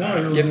 that. No,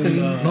 it was Gibson? in,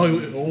 No,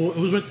 it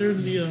was right there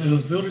in the. it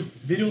was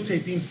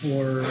videotaping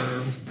for.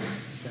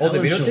 Oh, the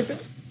Alan show. videotape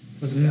it?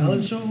 Was it the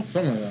Alan show?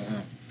 Something like that.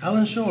 Yeah.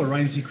 Alan show or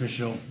Ryan Seacrest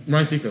show?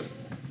 Ryan Seacrest.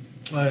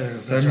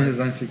 That's I remember right.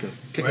 Ryan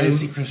Seacrest. Ryan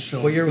Seacrest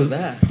show. What year was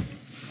that?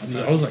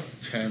 I was like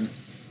 10.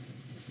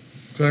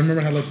 Cause I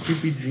remember I had like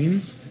creepy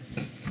jeans.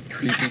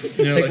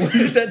 creepy. Yeah, like, like- what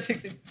does that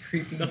take?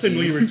 Creepy. That's when I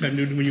know you were 10,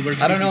 dude. When you were.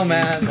 I don't know,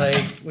 man. Like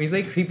when you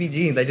say creepy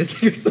jeans, I just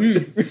think of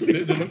something.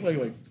 They look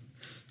like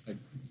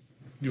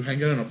you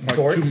hang out in a park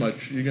Jorts? too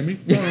much. You get me?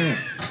 No.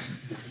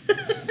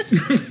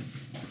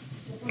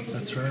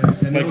 That's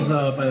right. And it was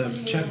by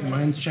the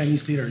Mine's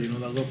Chinese Theater, you know,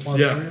 that little plaza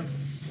Yeah. area?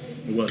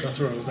 It was. That's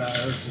where it was at.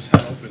 It was just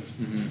had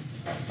opened.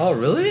 Oh,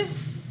 really?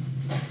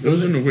 It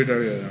was in a weird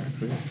area.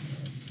 Yeah.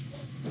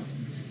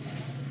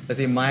 Let's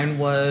see. Mine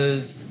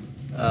was.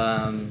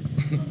 Well,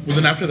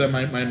 then after that,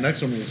 my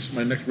next one was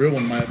my next real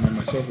one.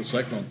 Myself was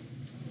Cyclone,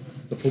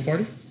 the pool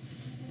party.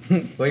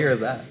 What year was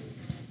that?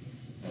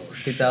 Oh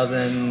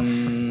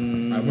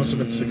 2000. I must have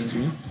been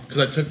 16 because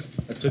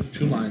I took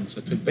 2 lines.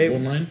 I took the Wait, pool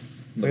line.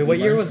 and the Wait, blue what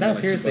year line, was and that? like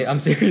 2 Seriously, I'm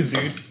buses. serious,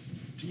 dude.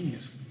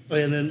 Jeez. Oh,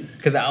 and then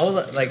Cause I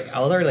was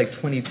already like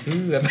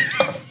 22.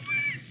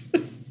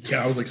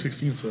 Yeah, I was like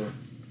 16, so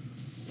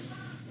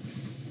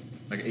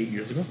like 8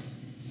 years ago,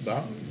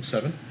 about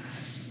 7.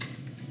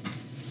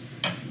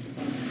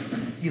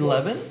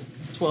 11,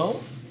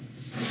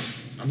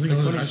 12. I don't think I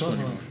was in high school 2012,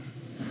 anymore.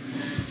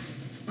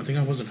 I think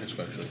I was in high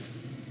school actually.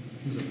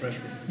 He was a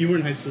freshman. you were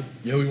in high school.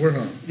 Yeah, we were,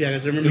 huh? Yeah,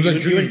 because I remember It was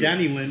like you and junior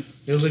Danny went,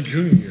 It was like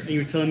junior year. and you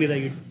were telling me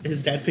that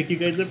his dad picked you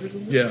guys up or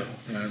something. Yeah,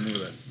 I remember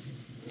that.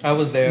 I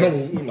was there.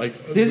 No, like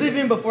This is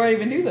even before I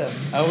even knew them.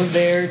 I was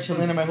there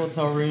chilling in my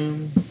hotel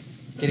room,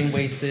 getting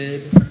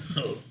wasted.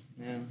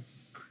 Yeah.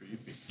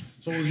 creepy.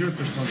 So what was your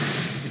first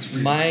concert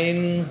experience?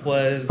 Mine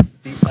was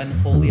the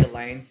Unholy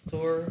Alliance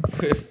tour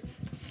with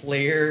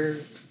Slayer,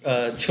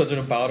 Children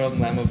of Bodom,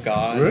 Lamb of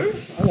God,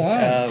 Oh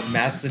wow.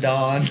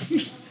 Mastodon.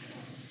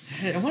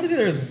 I want to say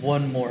there was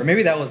one more.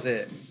 Maybe that was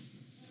it.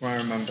 I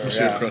remember. What's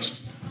Yeah. your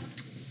crust?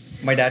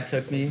 My dad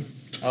took me.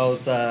 I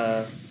was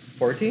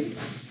 14.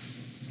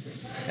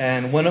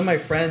 And one of my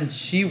friends,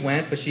 she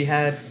went, but she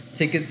had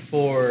tickets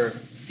for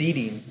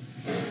seating.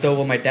 So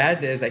what my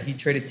dad did is that he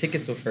traded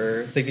tickets with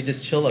her so he could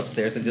just chill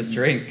upstairs and just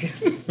drink.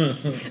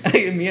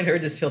 And me and her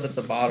just chilled at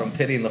the bottom,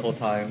 pitting the whole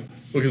time.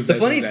 Because The that-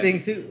 funny that-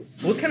 thing too,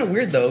 it was kind of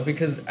weird though,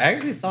 because I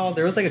actually saw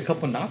there was like a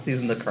couple Nazis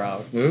in the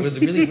crowd. Really? It was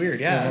really weird,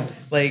 yeah. Oh.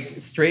 Like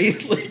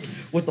straight, like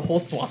with the whole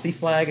Swazi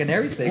flag and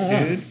everything, Oh.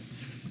 dude.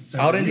 Is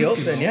that Out in the weird?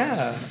 open,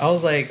 yeah. I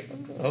was like,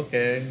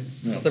 okay.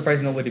 Yeah. I'm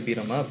surprised nobody beat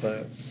him up,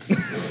 but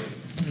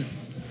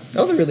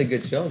that was a really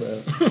good show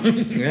though.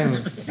 Yeah,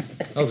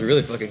 that was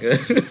really fucking good.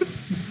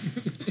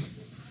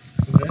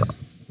 Andres,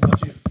 what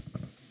about you?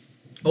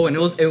 Oh, and it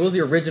was the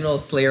original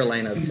Slayer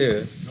lineup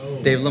too.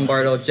 Oh. Dave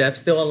Lombardo, Jeff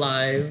still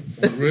alive.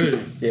 Oh,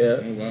 really? Yeah,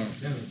 Oh wow. Yeah,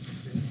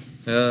 that's,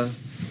 yeah.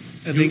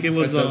 I think it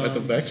was at the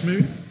Vex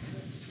maybe.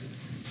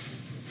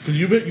 Cause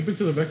you've been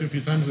to the Vex a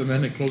few times and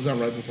then it closed down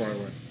right before I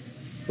went.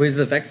 Wait, is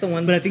the Vex the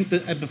one? but I think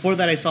before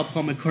that I saw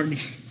Paul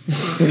McCartney.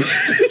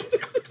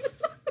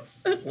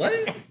 What?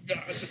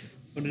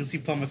 I didn't see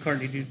Paul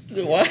McCartney, dude.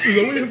 What? Is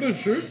that why you have that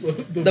shirt?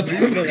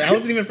 The- I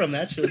wasn't even from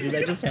that show, dude.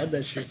 I just had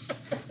that shit.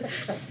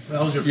 that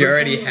was your first You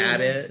already one?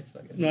 had it.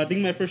 No, I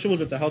think my first show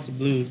was at the House of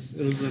Blues.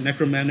 It was the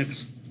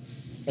Necromantics.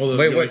 Oh,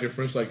 Wait, like what- your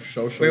first like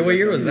show. Wait, what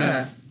year was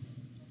that?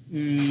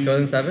 Mm,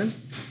 2007?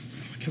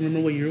 I can't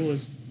remember what year it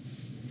was.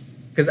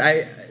 Because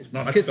I.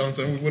 No, I Cause- don't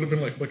say we would have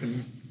been like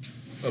fucking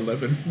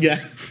 11.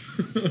 Yeah.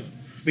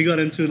 We got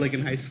into it like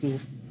in high school.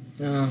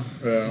 No.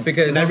 Yeah.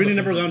 Because And I really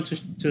never gone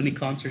to any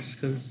concerts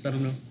because, I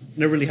don't know,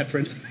 never really had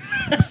friends.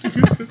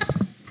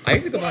 I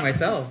used to go by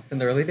myself in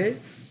the early days.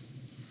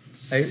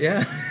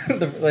 Yeah.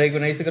 Like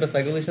when I used to go to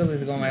Psycho shows, I used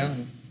to go on my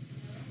own.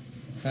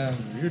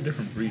 You're a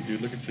different breed,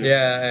 dude. Look at you.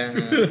 Yeah,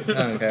 I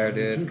don't care,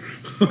 dude.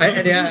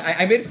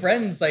 I made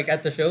friends like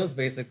at the shows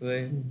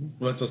basically.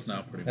 Well, that's us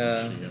now, pretty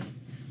Yeah. much. Yeah.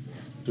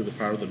 Through the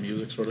power of the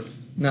music, sort of.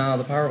 No,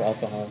 the power of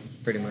alcohol,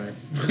 pretty much.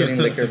 Getting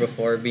liquor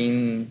before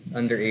being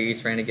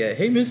underage, trying to get,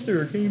 hey,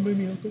 mister, can you buy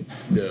me alcohol?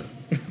 Yeah.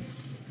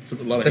 So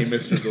a lot of hey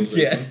misters goes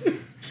Yeah. there.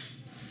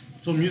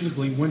 So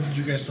musically, when did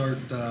you guys start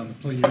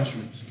playing your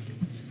instruments?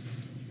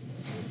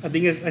 I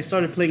think I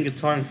started playing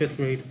guitar in 5th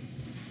grade.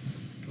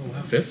 Oh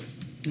wow. 5th?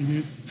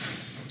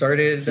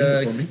 Started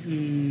Before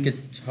me?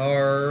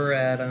 guitar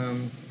at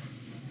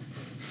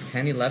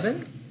 10,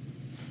 11?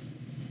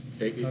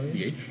 The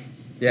age?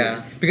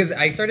 Yeah, because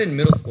I started in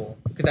middle school.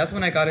 Because that's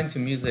when I got into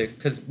music.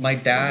 Because my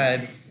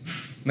dad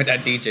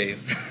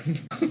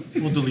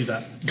DJs. We'll delete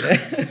that.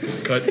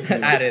 Cut.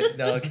 Add it.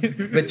 No,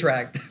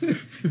 retract.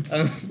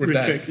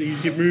 Redact.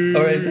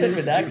 Or is it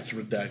redact? It's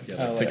redact, yeah.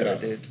 Oh, Take it whatever,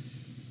 out. dude.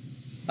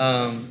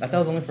 I thought it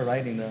was only for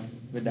writing though.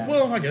 Redact.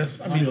 Well, I guess.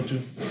 I mean, Audio too.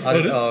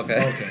 it is? Oh,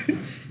 okay. Okay.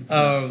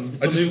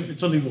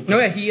 It's illegal. No,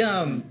 yeah,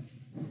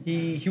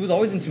 he was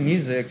always into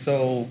music,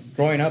 so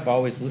growing up, I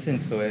always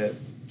listened to it.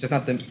 Just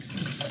not the,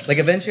 like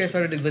eventually I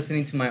started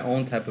listening to my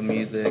own type of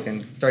music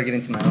and started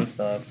getting into my own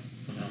stuff.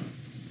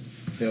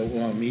 Yeah,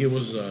 well, me, it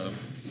was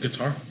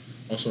guitar,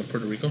 also in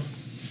Puerto Rico.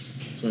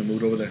 So we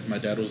moved over there. My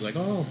dad was like,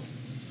 oh,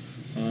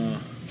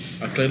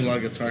 I played a lot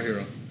of Guitar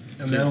Hero.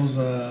 And that was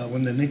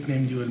when they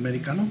nicknamed you El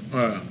Americano.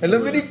 El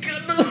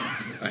Americano.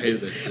 I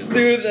hated that shit.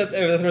 Dude, that's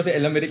what I say.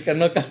 El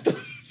Americano 14.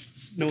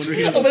 No wonder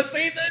he I'm was. gonna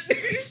say that,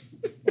 dude.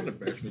 What an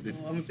embarrassment, dude.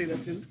 I'm gonna say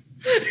that too.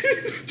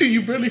 Dude,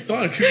 you barely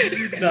talk.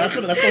 That's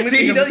the only See,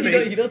 thing you I'm know,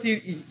 gonna you know,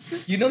 say. you know,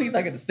 you know he's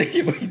not gonna say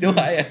it, but you know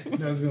I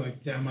am. I was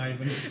like, damn,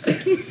 Ivan.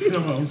 You know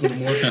my uncle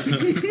more.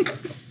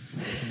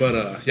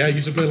 But yeah, I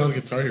used to play a lot of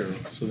Guitar Hero.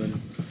 So then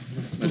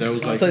my dad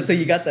was like, So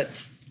you got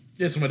that.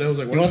 yeah. So my dad was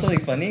like, You want something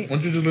funny? why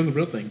don't you just learn the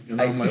real thing?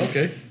 And I'm like,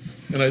 okay.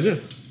 And I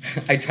did.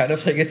 I tried to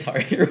play Guitar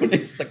Hero and I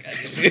suck at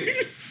it,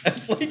 dude.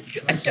 I'm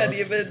like, I can't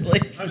even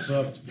like. I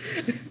sucked.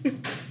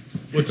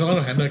 Well, it's a lot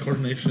of hand-eye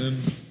coordination.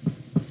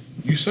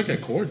 You suck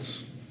at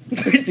chords.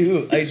 I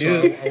do. So I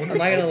I'm wonder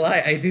not gonna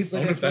lie. I do I suck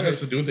wonder at if that has chords.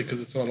 to do with it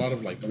because it's a lot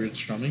of like weird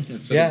strumming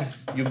instead Yeah.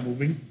 of you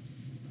moving.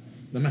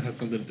 That might have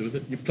something to do with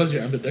it. Plus,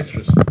 you're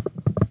ambidextrous.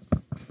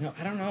 No,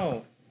 I don't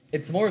know.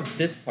 It's more of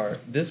this part.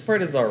 This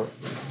part is our.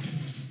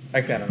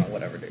 Actually, I don't know.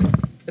 Whatever, dude.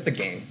 It's a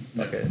game.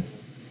 Okay.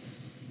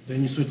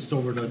 Then you switched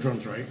over to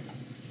drums, right?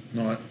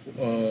 No,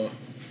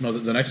 no.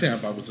 The next thing I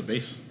bought was a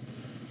bass.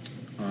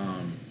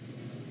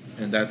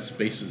 And that's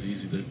bass is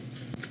easy to.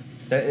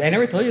 I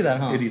never told you that,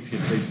 huh? Idiots can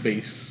play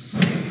bass.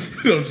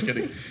 No, I'm just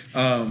kidding.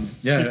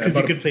 Yeah, Just I because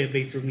you bought could play a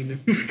bass doesn't mean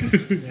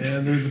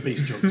And there's the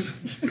bass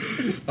jokes.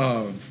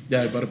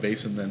 yeah, I bought a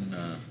bass and then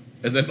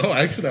no,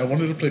 actually I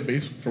wanted to play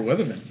bass for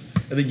Weatherman,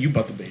 and then you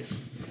bought the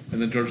bass,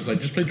 and then George was like,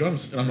 just play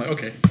drums, and I'm like,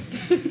 okay,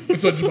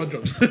 so I just bought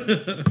drums,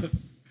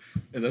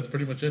 and that's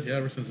pretty much it. Yeah,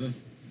 ever since then.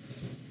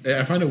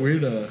 I find it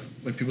weird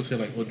when people say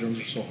like, "Oh, drums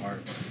are so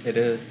hard," It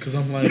is. because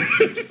I'm like,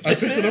 I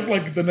picked it up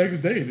like the next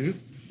day, dude.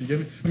 You get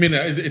me? I mean,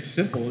 it's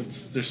simple.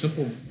 They're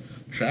simple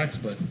tracks,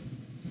 but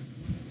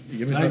you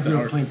get me? I Not that grew up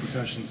hard. playing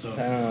percussion, so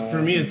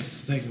for me it's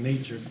second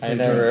nature. to I play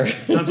never-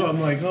 drum. That's why I'm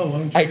like, oh, why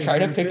don't you I play tried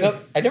to like pick this?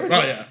 up. I never. Oh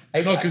yeah,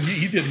 I, no, because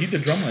he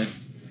did drumline.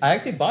 I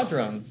actually bought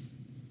drums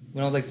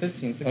when I was like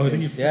 15, 16. Oh, I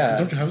think you, yeah.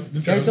 Don't you have? Don't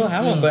you Yeah, I have still it?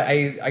 have one, but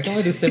I can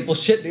only do simple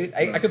shit, dude.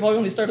 I could probably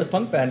only start a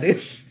punk band,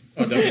 dude.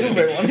 Oh,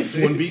 definitely. If I wanted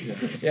to. One beat.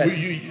 Yeah.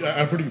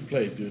 I've heard you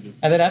play, dude.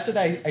 And then after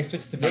that, I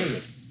switched to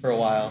bass for a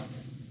while,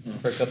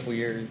 for a couple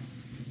years.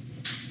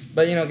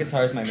 But you know,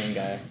 guitar is my main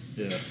guy.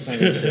 Yeah. It's my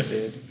main shit,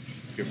 dude.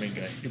 Your main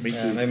guy. Your main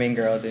Yeah, dude. my main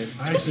girl, dude.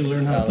 I actually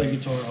learned how to play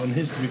Solid. guitar on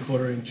his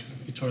 3/4-inch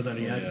guitar that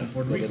he had Yeah, from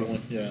Puerto the Rico. little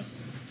one. Yeah.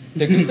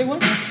 The acoustic one?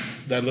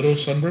 That little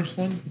sunburst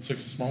one. It's like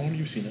a small one.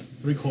 You've seen it.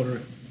 3/4.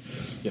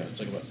 Yeah, it's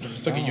like about.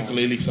 It's like a Oh.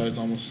 ukulele size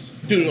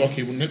almost. Dude,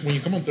 okay. When you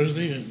come on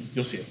Thursday,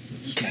 you'll see it.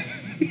 It's small.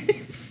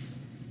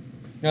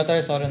 No, I thought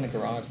I saw it in the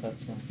garage.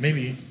 That's why.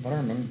 Maybe. I don't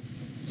remember.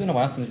 It's been a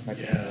while since we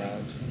practiced in the Yeah.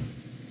 garage.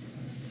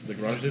 The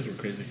garage days were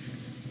crazy.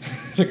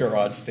 The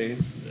garage days.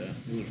 Yeah,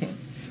 it was fun.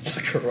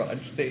 The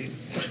garage days.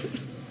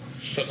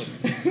 Shut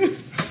up.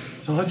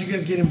 So how'd you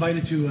guys get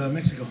invited to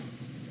Mexico?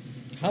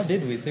 How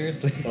did we?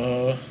 Seriously?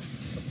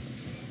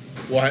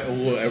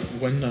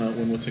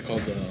 When what's it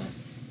called?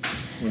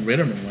 When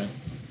Radarman went,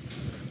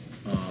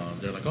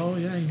 they're like, oh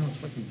yeah, it's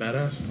fucking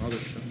badass and all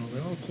this shit. And I was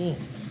like, oh cool.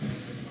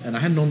 And I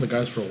had known the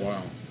guys for a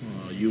while,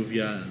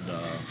 Uvia and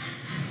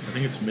I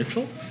think it's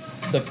Mitchell.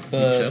 The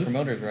Michelle?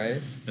 promoters,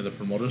 right? Yeah, the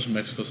promoters of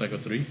Mexico Psycho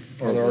 3.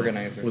 Or the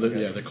organizers, Well, I yeah,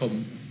 guess. they're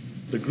called.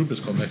 The group is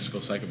called Mexico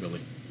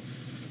Psychobilly.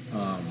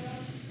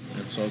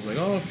 And so I was like,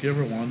 oh, if you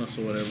ever want us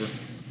or whatever,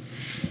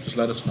 just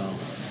let us know.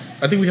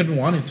 I think we had been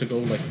wanting to go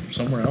like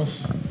somewhere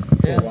else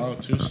for Yeah. a while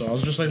too. So I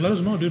was just like, let us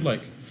know, dude.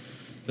 Like,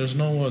 there's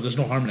no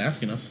harm in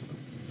asking us.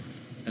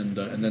 And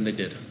then they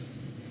did.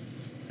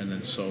 And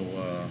then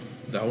so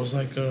that was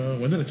like,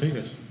 when did I tell you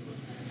guys?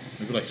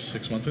 Maybe like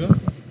 6 months ago.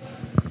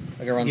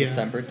 Like around Yeah.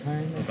 December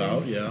time? I think?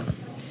 About yeah.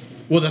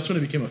 Well, that's when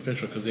it became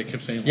official because they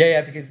kept saying.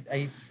 Yeah, because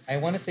I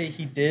want to say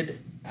he did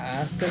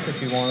ask us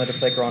if we wanted to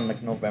play like around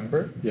like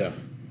November. Yeah.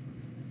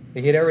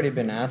 But he had already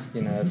been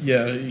asking us.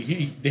 Yeah,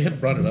 they had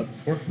brought it up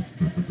before,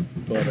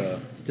 but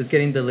Just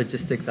getting the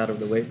logistics out of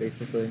the way,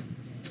 basically.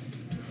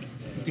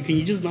 Dude, can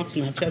you just not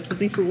Snapchat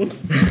something for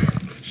once?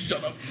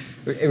 shut up.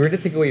 We're gonna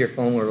take away your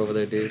phone. We're over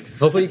there, dude.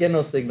 Hopefully you get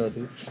no signal,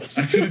 dude.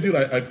 Actually, dude,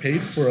 I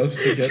paid for us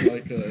to get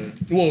like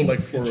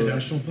for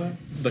International plan?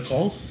 the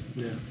calls.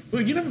 Yeah.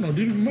 Well, you never know,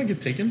 dude. We might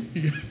get taken.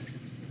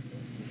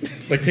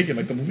 Like taken,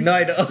 like the movie. No,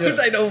 I know. Yeah.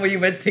 I know what you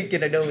meant,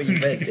 ticket. I know what you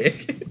meant,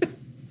 Dick.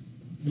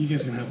 You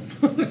guys can help.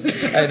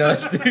 I know,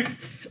 dude.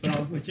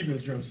 No, we'll keep it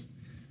as drums.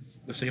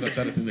 Let's take it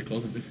outside. I think they're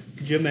closing, dude.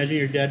 Could you imagine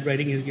your dad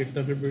riding in your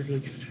Thunderbird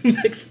like to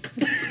Mexico?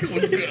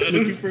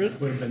 Looking for us?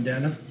 With a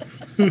bandana.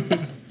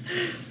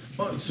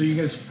 Oh, so you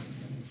guys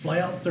fly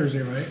out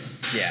Thursday, right?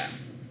 Yeah.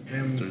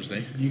 And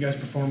Thursday. you guys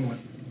perform what?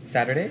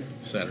 Saturday?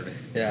 Saturday.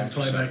 Yeah. And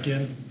fly back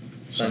in.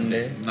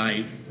 Sunday.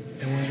 night.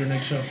 And when's your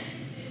next show?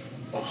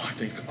 Oh, I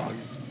think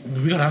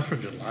we got asked for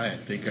July. I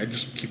think I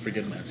just keep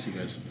forgetting to ask you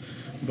guys,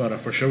 but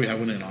for sure we have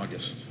one in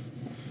August,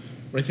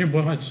 right here in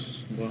Boyle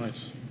Heights. Boyle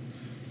Heights,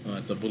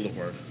 at the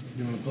Boulevard.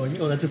 You want to plug it?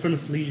 Oh, that's in front of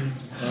Salesian.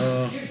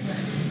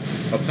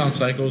 Uptown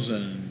Psychos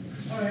and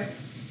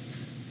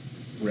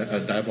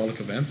Diabolic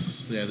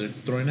Events. Yeah, they're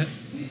throwing it.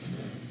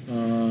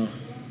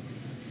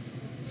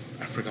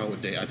 I forgot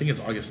what day. I think it's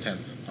August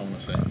 10th. I want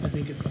to say. I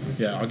think it's.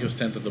 Yeah, August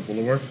 10th at the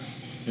Boulevard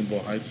in Boyle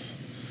Heights.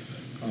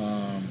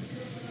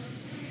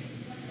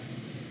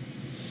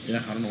 Yeah,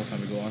 I don't know what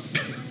time to go on.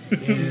 You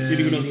didn't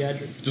even know the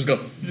address. Just go.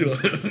 You know.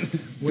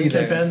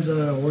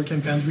 Where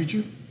can fans reach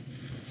you?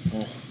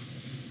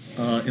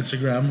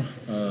 Instagram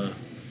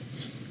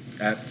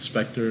at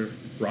Spectre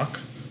Rock.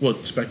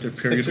 Well, Spectre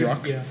period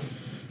Rock. Yeah.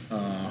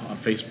 On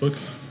Facebook.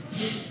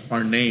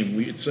 Our name,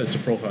 it's a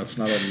profile. It's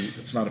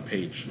not a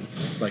page.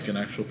 It's like an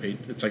actual page.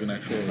 It's like an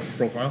actual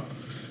profile.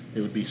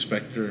 It would be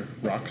Spectre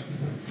Rock.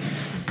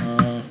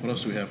 What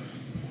else do we have?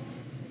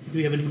 Do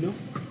we have an email?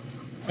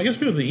 I guess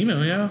we have the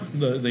email. Yeah,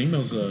 the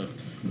email's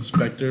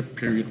Spectre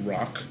period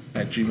Rock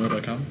at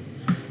gmail.com.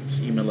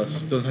 Just email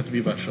us. It doesn't have to be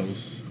about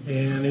shows.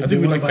 And if I think we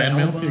you wanna like buy fan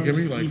mail. albums, You give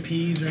me, like-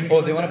 EPs or anything Oh,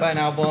 if they like want to buy an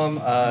that? album,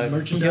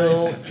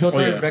 Merchandise?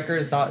 Killjoy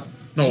Records.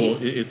 No,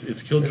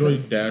 it's Killjoy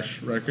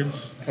Dash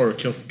Records or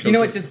Kill. You know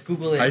what? Just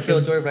Google it.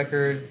 Hyphen Killjoy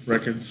Records.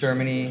 Records.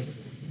 Germany.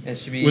 It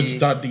should be. What's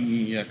 .de?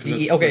 Yeah. 'Cause DE.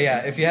 that's- Okay, yeah.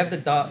 that's- If you have the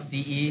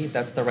 .de,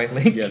 that's the right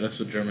link. Yeah, that's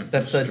the German.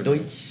 That's the German.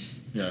 Deutsch,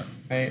 Yeah,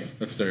 right?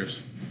 that's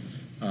theirs.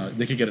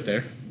 They could get it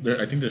there.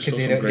 I think there's Because still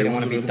they some don't, great want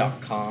ones to be available.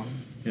 .com.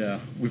 Yeah,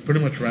 we pretty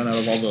much ran out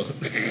of all the.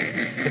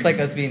 It's like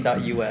us being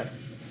 .us.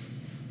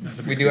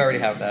 We do already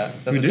have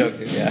that. That's We a do? joke,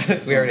 dude. Yeah,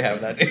 we already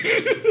have that.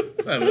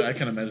 I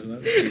can't imagine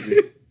that. That'd be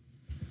great.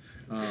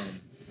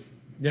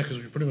 Yeah, because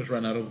we pretty much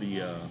ran out of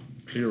the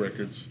clear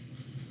records.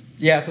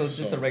 Yeah, so it's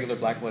just So- the regular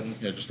black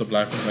ones. Yeah, just the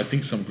black ones. I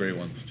think some gray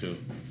ones too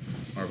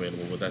are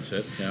available, but that's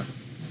it. Yeah,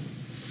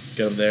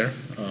 get them there.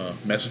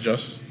 Message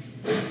us.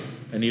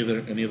 Any of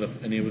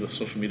the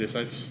social media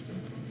sites,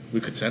 we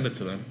could send it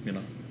to them. You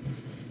know,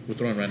 we're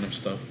throwing random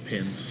stuff,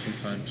 pins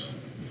sometimes.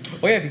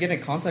 Oh yeah, if you get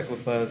in contact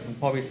with us, we'll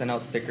probably send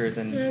out stickers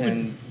and Yeah,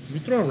 pins. we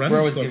throw out random We're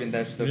always stuff. giving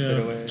that stuff Yeah. shit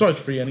away. It's always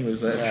free anyways.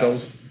 That Yeah.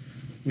 shows.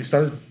 We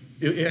started.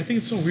 I think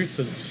it's so weird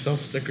to sell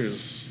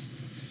stickers.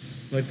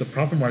 Like the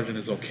profit margin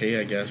is okay,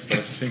 I guess, but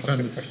at the same time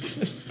it's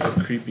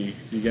creepy.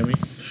 You get me?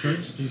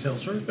 Shirts? Do you sell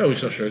shirts? Yeah, we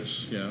sell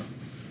shirts. Yeah,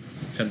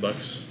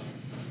 $10.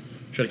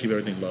 Try to keep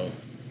everything low.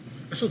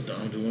 It's so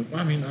dumb, dude. Well,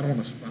 I mean, I don't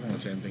want to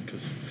say anything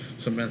because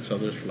some men sell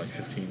theirs for like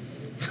 15,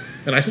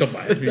 and I still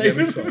buy it. You get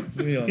me? So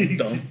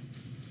dumb.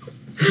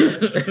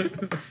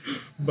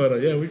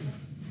 But yeah,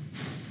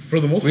 for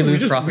the most We part,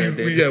 lose just, profit,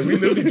 dude. Yeah, we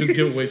literally just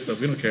give away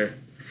stuff. We don't care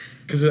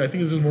because I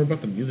think it's just more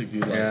about the music,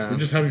 dude. Like, we're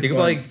just having You fun.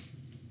 could probably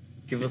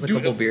give us a Dude,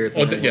 couple beers.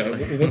 Oh, when yeah.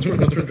 we're- Once we're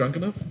drunk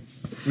enough,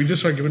 we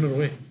just start giving it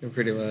away.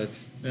 Pretty much.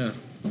 Yeah.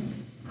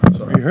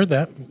 So You heard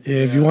that.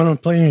 If you want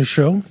to play in your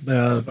show,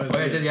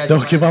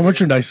 don't give out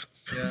merchandise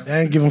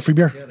and give them free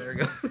beer. Yeah, there we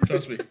go.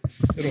 trust me,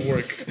 it'll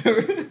work.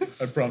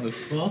 I promise.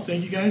 Well,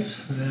 thank you guys,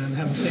 and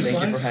have a safe Thank you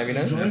flight. for having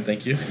us. Enjoy.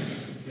 Thank you.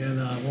 And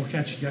we'll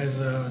catch you guys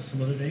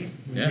some other day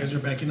when Yeah. you guys are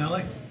back in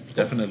LA.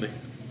 Definitely.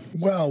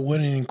 Wow, what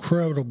an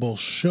incredible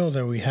show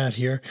that we had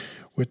here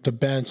with the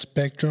band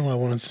Spectrum. I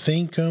want to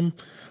thank them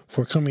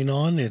for coming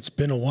on. It's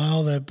been a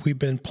while that we've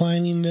been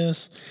planning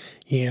this,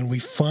 and we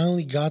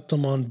finally got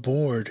them on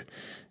board.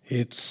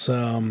 It's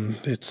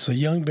a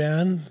young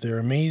band. They're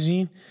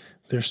amazing.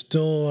 They're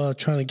still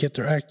trying to get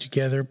their act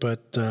together,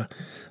 but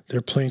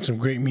they're playing some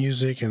great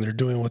music and they're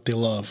doing what they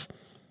love.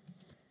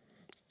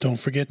 Don't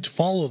forget to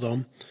follow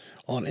them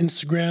on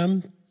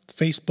Instagram,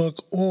 Facebook,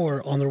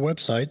 or on their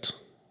website.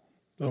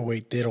 Oh,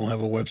 wait, they don't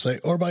have a website.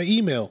 Or by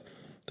email.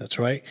 That's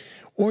right.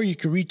 Or you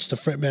can reach the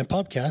Fretman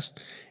Podcast,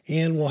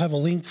 and we'll have a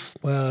link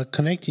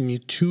connecting you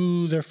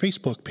to their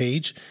Facebook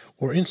page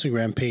or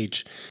Instagram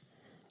page.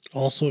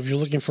 Also, if you're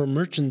looking for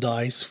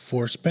merchandise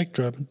for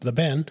Spectra, the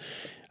band,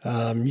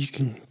 you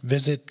can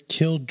visit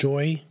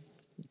Killjoy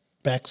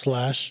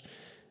 /Spectrum.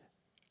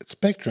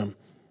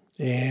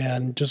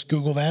 And just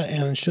Google that,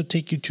 and it should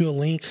take you to a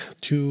link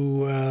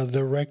to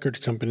the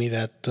record company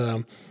that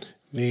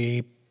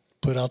they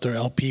put out their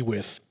LP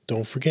with.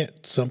 Don't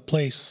forget,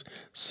 someplace,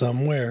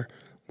 somewhere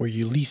where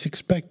you least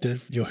expect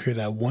it, you'll hear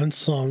that one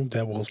song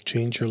that will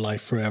change your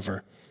life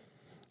forever.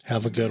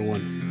 Have a good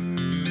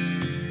one.